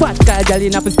lifestyle loan. Fat guy, girl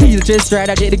in up a steel chest.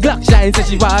 Rider get the Glock shine. So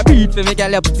she want to beat for me,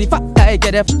 girl. Up the fat guy,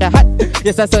 get the fucking hot.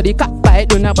 Yes, I saw the cockfight.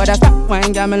 Do not bother stop.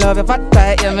 Wine, girl, me love a fat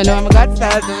guy. Yeah, me know I'm a god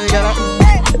style. So we gotta.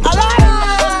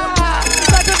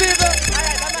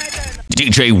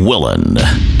 DJ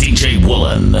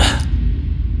Willen.